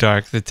Afraid of the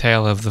Dark? The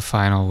Tale of the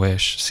Final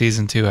Wish,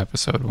 Season 2,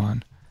 Episode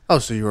 1. Oh,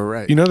 so you were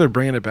right. You know they're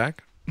bringing it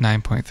back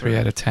 9.3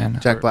 out of 10.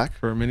 Jack Black?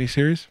 for a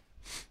miniseries?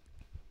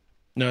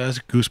 No, that's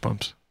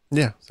Goosebumps.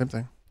 Yeah, same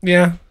thing.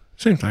 Yeah,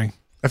 same thing.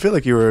 I feel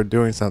like you were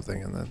doing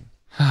something and then.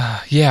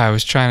 Yeah, I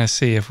was trying to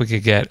see if we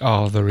could get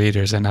all the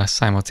readers and us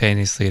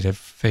simultaneously to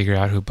figure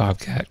out who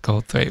Bobcat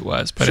Goldthwait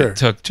was, but Sure. it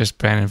took just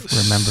Brandon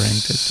remembering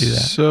to do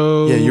that.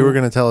 So Yeah, you were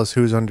going to tell us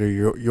who's under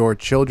your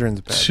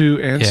children's bed.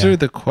 to answer Yeah.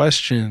 the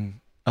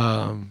question.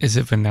 Is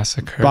it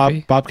Vanessa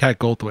Kirby? Bobcat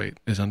Goldthwait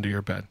is under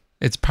your bed.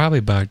 It's probably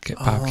Bobcat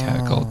Oh.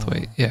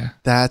 Goldthwait. Yeah.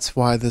 That's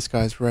why this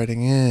guy's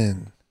writing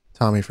in.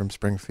 Tommy from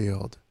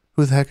Springfield.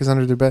 Who the heck is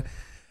under their bed?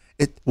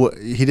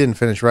 He didn't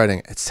finish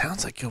writing. It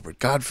sounds like Gilbert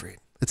Gottfried.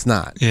 It's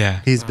not.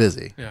 Yeah. He's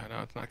busy. Yeah,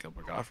 no, it's not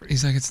Gilbert Gottfried.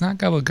 He's like, it's not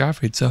Gilbert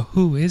Gottfried, so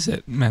who is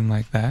it? Men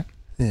like that.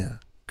 Yeah.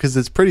 Because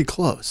it's pretty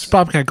close. It's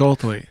Bobcat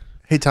Goldthwait.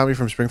 Hey, Tommy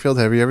from Springfield,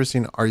 have you ever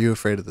seen Are You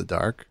Afraid of the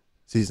Dark?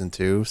 Season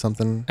 2,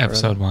 something?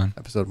 Episode 1.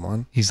 Episode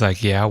 1. He's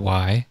like, yeah,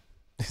 why?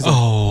 He's like,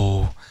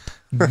 Oh,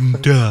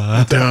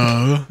 duh.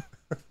 Duh.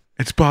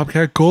 It's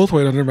Bobcat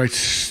Goldthwait under my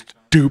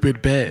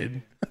stupid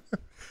bed.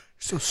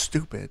 so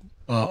stupid.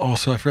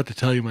 Also, I forgot to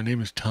tell you, my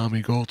name is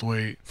Tommy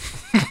Goldthwait.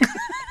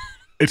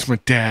 It's my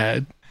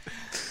dad.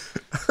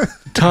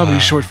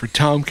 Tommy's short for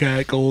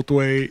Tomcat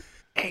Goldthwait.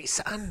 Hey,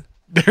 son.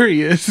 There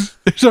he is.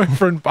 There's our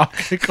friend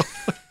Bobcat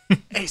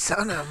Goldthwait. Hey,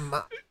 son,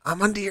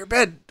 I'm under your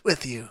bed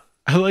with you.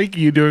 I like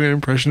you doing an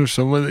impression of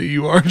someone that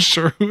you aren't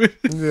sure who is.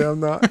 Yeah, I'm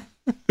not.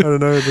 I don't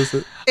know who this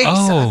is. Hey,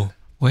 Oh, son.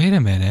 wait a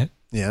minute.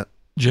 Yeah.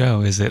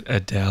 Joe, is it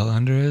Adele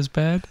under his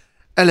bed?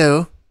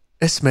 Hello.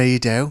 It's me,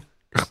 Joe.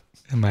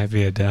 It might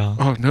be Adele.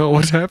 Oh no,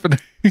 what's happening?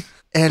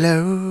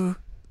 Hello.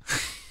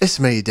 It's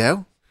me,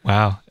 Joe.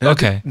 Wow. Now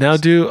Okay. Now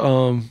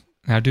do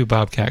Now do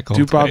Bobcat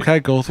Goldthwait.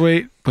 Bobcat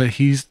Goldthwait, but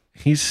he's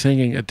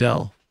singing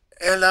Adele.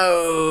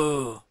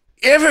 Hello.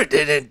 You ever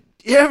go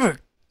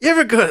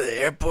to the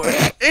airport?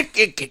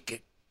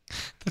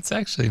 That's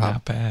actually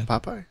not bad.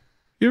 Popeye?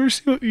 You ever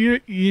see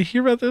you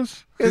hear about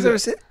this? You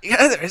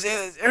guys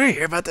ever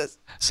hear about this?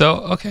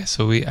 So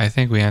I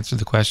think we answered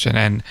the question,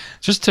 and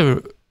just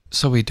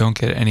so we don't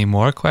get any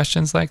more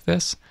questions like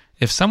this,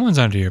 if someone's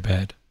under your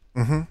bed,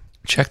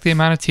 check the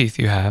amount of teeth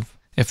you have.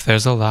 If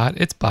there's a lot,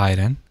 it's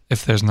Biden.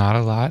 If there's not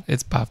a lot,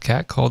 it's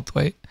Bobcat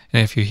Goldthwait.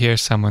 And if you hear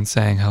someone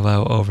saying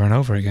hello over and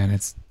over again,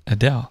 it's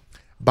Adele.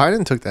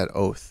 Biden took that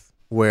oath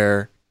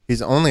where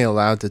he's only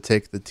allowed to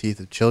take the teeth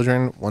of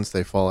children once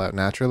they fall out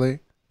naturally.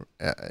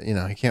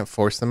 He can't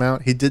force them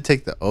out. He did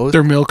take the oath.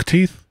 Their milk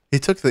teeth.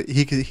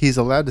 He's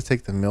allowed to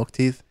take the milk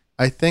teeth.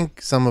 I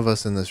think some of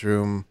us in this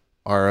room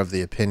are of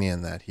the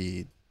opinion that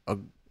he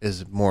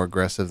is more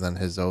aggressive than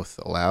his oath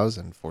allows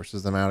and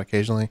forces them out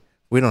occasionally.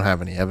 We don't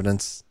have any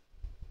evidence.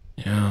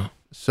 Yeah.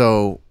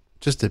 So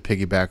just to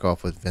piggyback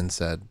off what Vin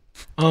said,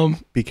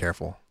 be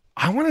careful.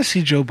 I want to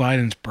see Joe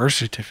Biden's birth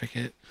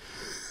certificate.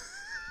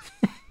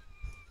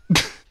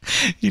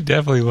 He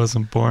definitely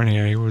wasn't born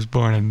here. He was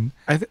born in...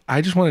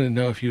 I just wanted to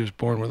know if he was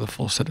born with a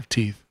full set of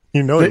teeth.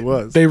 You know it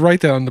was. They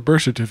write that on the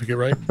birth certificate,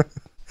 right?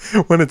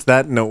 When it's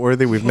that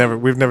noteworthy, we've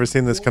never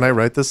seen this. Can I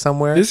write this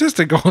somewhere? This is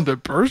to go on the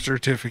birth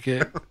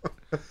certificate.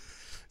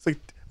 It's like,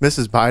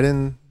 Mrs.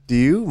 Biden, do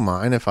you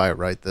mind if I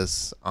write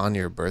this on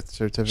your birth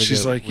certificate?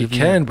 She's like, he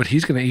can, but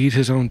he's going to eat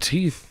his own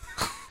teeth.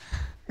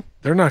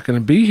 They're not going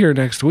to be here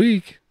next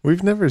week.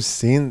 We've never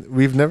seen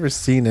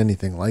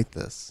anything like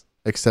this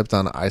except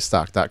on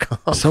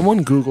iStock.com.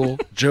 Someone Google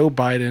Joe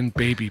Biden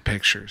baby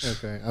pictures.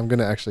 Okay, I'm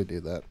gonna actually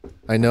do that.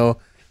 I know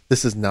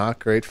this is not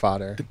great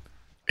fodder.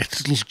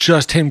 It's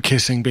just him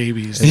kissing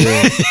babies.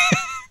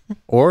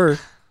 Or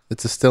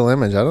it's a still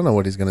image. I don't know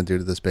what he's gonna do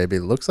to this baby.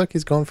 It looks like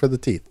he's going for the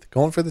teeth,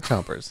 going for the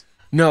chompers.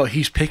 No,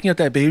 he's picking up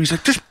that baby. He's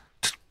like,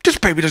 this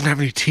baby doesn't have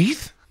any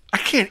teeth. I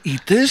can't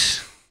eat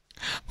this.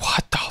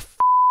 What the f***?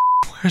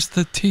 Where's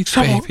the teeth,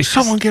 baby?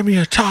 Someone give me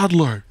a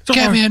toddler.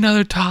 Get me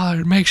another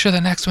toddler. Make sure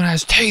the next one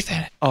has teeth in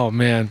it. Oh,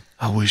 man.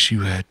 I wish you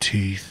had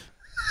teeth.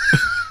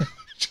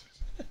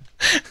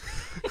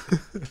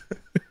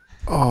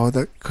 Oh,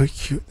 that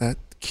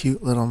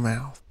cute little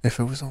mouth. If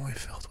it was only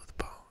filled with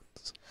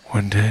bones.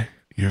 One day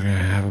you're gonna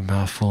have a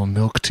mouthful of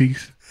milk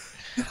teeth,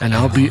 and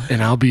I'll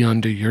be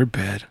under your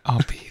bed.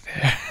 I'll be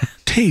there.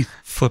 Teeth,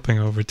 Flipping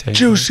over tables.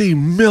 juicy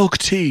milk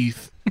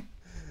teeth.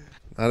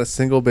 Not a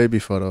single baby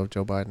photo of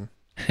Joe Biden.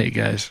 Hey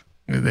guys,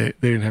 they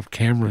didn't have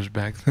cameras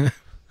back then.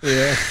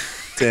 Yeah.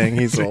 Dang,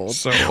 he's old.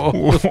 So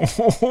old.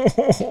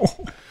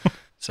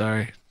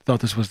 Sorry, thought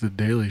this was the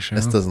Daily Show.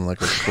 This doesn't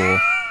look as cool.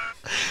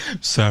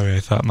 Sorry, I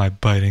thought my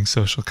biting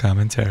social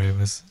commentary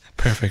was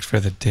perfect for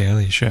the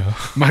Daily Show.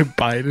 My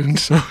Biden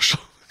social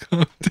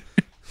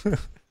content.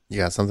 You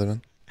got something?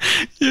 Man?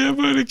 Yeah,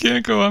 but it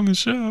can't go on the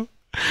show.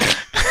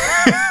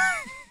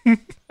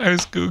 I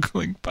was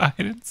Googling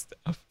Biden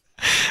stuff.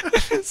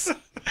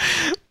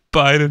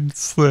 Biden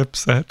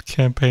slips at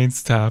campaign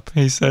stop.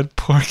 He said,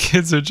 poor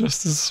kids are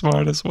just as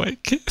smart as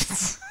white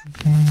kids.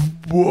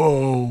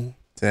 Whoa.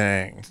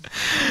 Dang.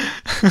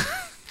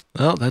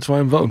 Well, that's why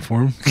I'm voting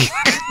for him.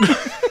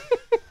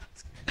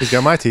 He's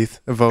got my teeth.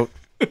 A vote.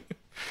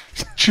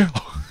 Joe.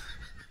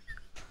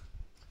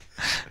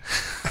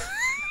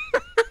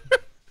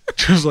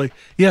 Joe's like,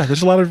 yeah,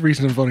 there's a lot of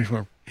reason I'm voting for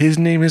him. His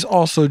name is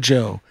also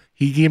Joe.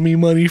 He gave me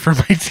money for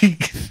my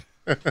teeth.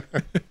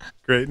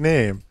 Great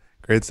name.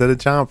 Great set of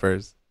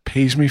chompers.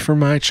 Pays me for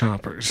my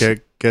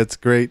chompers. Gives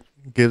great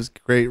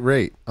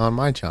rate on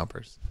my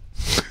chompers.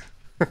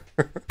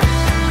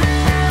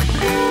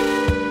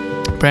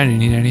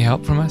 Brandon, you need any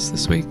help from us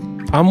this week?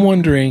 I'm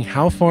wondering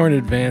how far in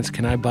advance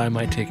can I buy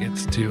my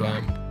tickets to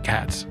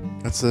Cats?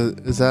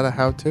 Is that a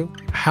how to?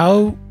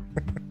 How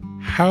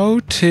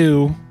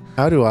to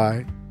How do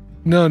I?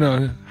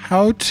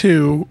 how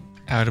to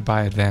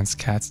buy advanced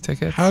Cats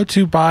tickets?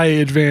 buy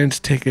advance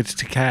tickets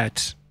to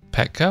Cats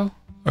Petco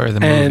or the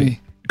movie? and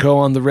go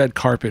on the red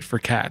carpet for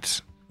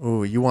Cats.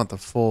 Oh, you want the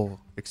full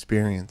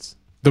experience.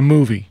 The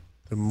movie.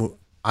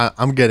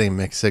 I'm getting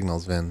mixed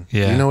signals, Vin.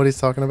 Yeah. Do you know what he's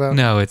talking about?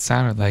 No, it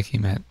sounded like he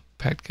meant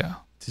Petco.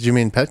 Did you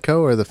mean Petco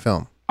or the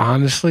film?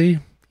 Honestly,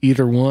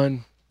 either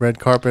one. Red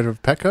carpet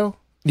of Petco?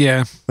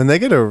 Yeah. When they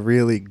get a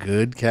really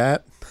good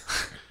cat,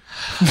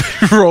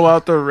 Roll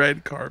out the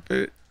red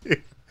carpet.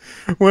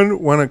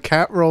 when a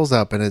cat rolls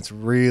up and it's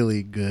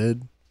really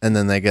good, and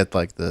then they get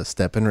like the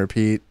step and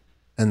repeat,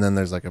 and then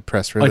there's like a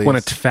press release. Like when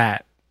it's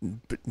fat.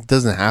 It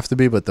doesn't have to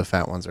be, but the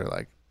fat ones are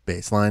like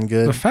baseline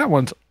good. The fat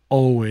ones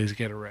always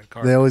get a red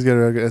carpet. They always get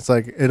a. It's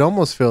like it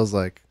almost feels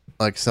like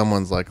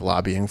someone's like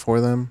lobbying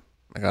for them.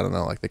 Like I don't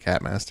know, like the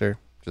Cat Master,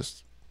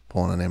 just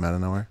pulling a name out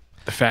of nowhere.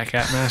 The Fat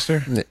Cat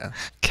Master? Yeah,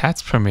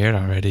 Cats premiered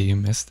already. You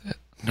missed it.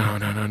 No.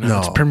 No.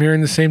 It's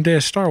premiering the same day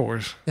as Star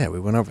Wars. yeah, we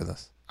went over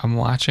this. I'm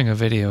watching a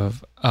video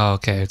of. Oh,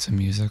 okay, it's a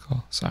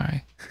musical.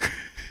 Sorry.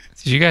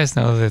 Did you guys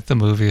know that the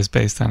movie is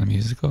based on a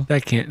musical?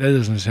 That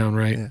doesn't sound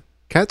right. Yeah.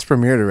 Cats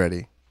premiered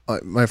already.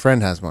 My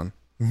friend has one.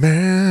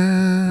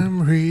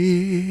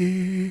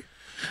 Memory.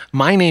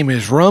 My name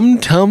is Rum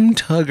Tum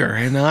Tugger,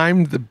 and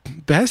I'm the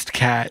best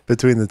cat.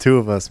 Between the two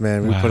of us,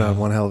 man, we put Wow. on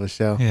one hell of a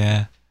show.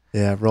 Yeah.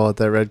 Yeah, roll out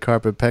that red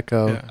carpet,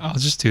 Petco, Yeah. I'll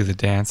just do the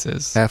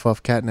dances. half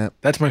off catnip.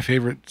 That's my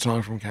favorite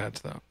song from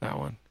Cats, though. That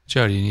one.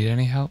 Joe, do you need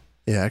any help?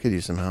 Yeah, I could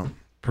use some help.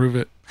 Prove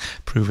it.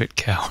 Prove it,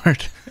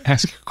 coward.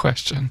 Ask your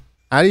question.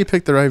 How do you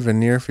pick the right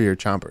veneer for your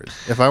chompers?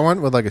 If I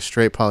went with like a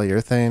straight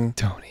polyurethane,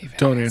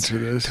 Don't answer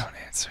this. Don't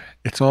answer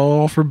It's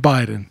all for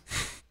Biden.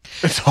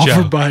 It's all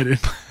Joe. for Biden.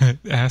 it.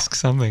 Ask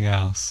something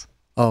else.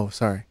 oh,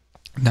 sorry.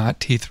 Not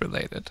teeth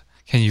related.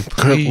 Can you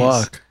please? Good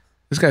luck.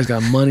 This guy's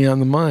got money on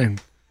the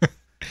mind.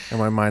 And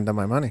my mind on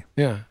my money.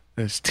 Yeah.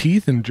 There's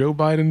teeth in Joe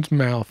Biden's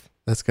mouth.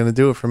 That's going to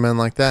do it for men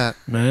like that.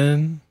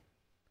 Men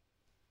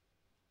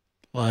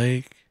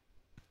like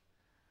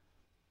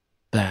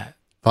that.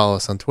 Follow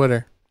us on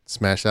Twitter.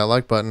 Smash that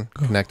like button.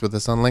 Connect with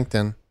us on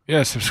LinkedIn.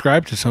 Yeah,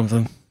 subscribe to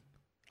something.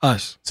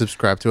 Us.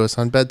 Subscribe to us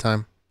on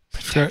Bedtime.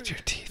 Protect your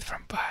teeth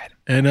from Biden.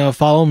 And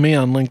follow me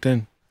on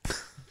LinkedIn.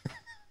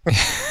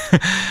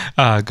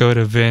 Go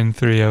to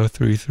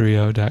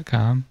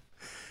vin30330.com.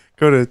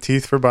 Go to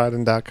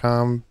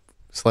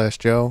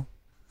teethforbiden.com/Joe,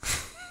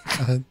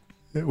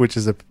 which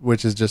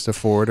is just a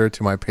forwarder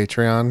to my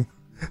Patreon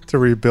to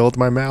rebuild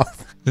my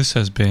mouth. This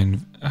has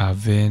been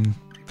Vin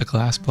the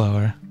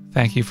Glassblower.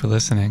 Thank you for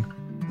listening.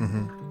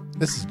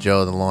 This is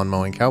Joe, the lawn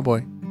mowing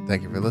cowboy.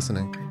 Thank you for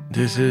listening.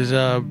 This is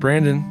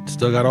Brandon.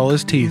 Still got all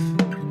his teeth.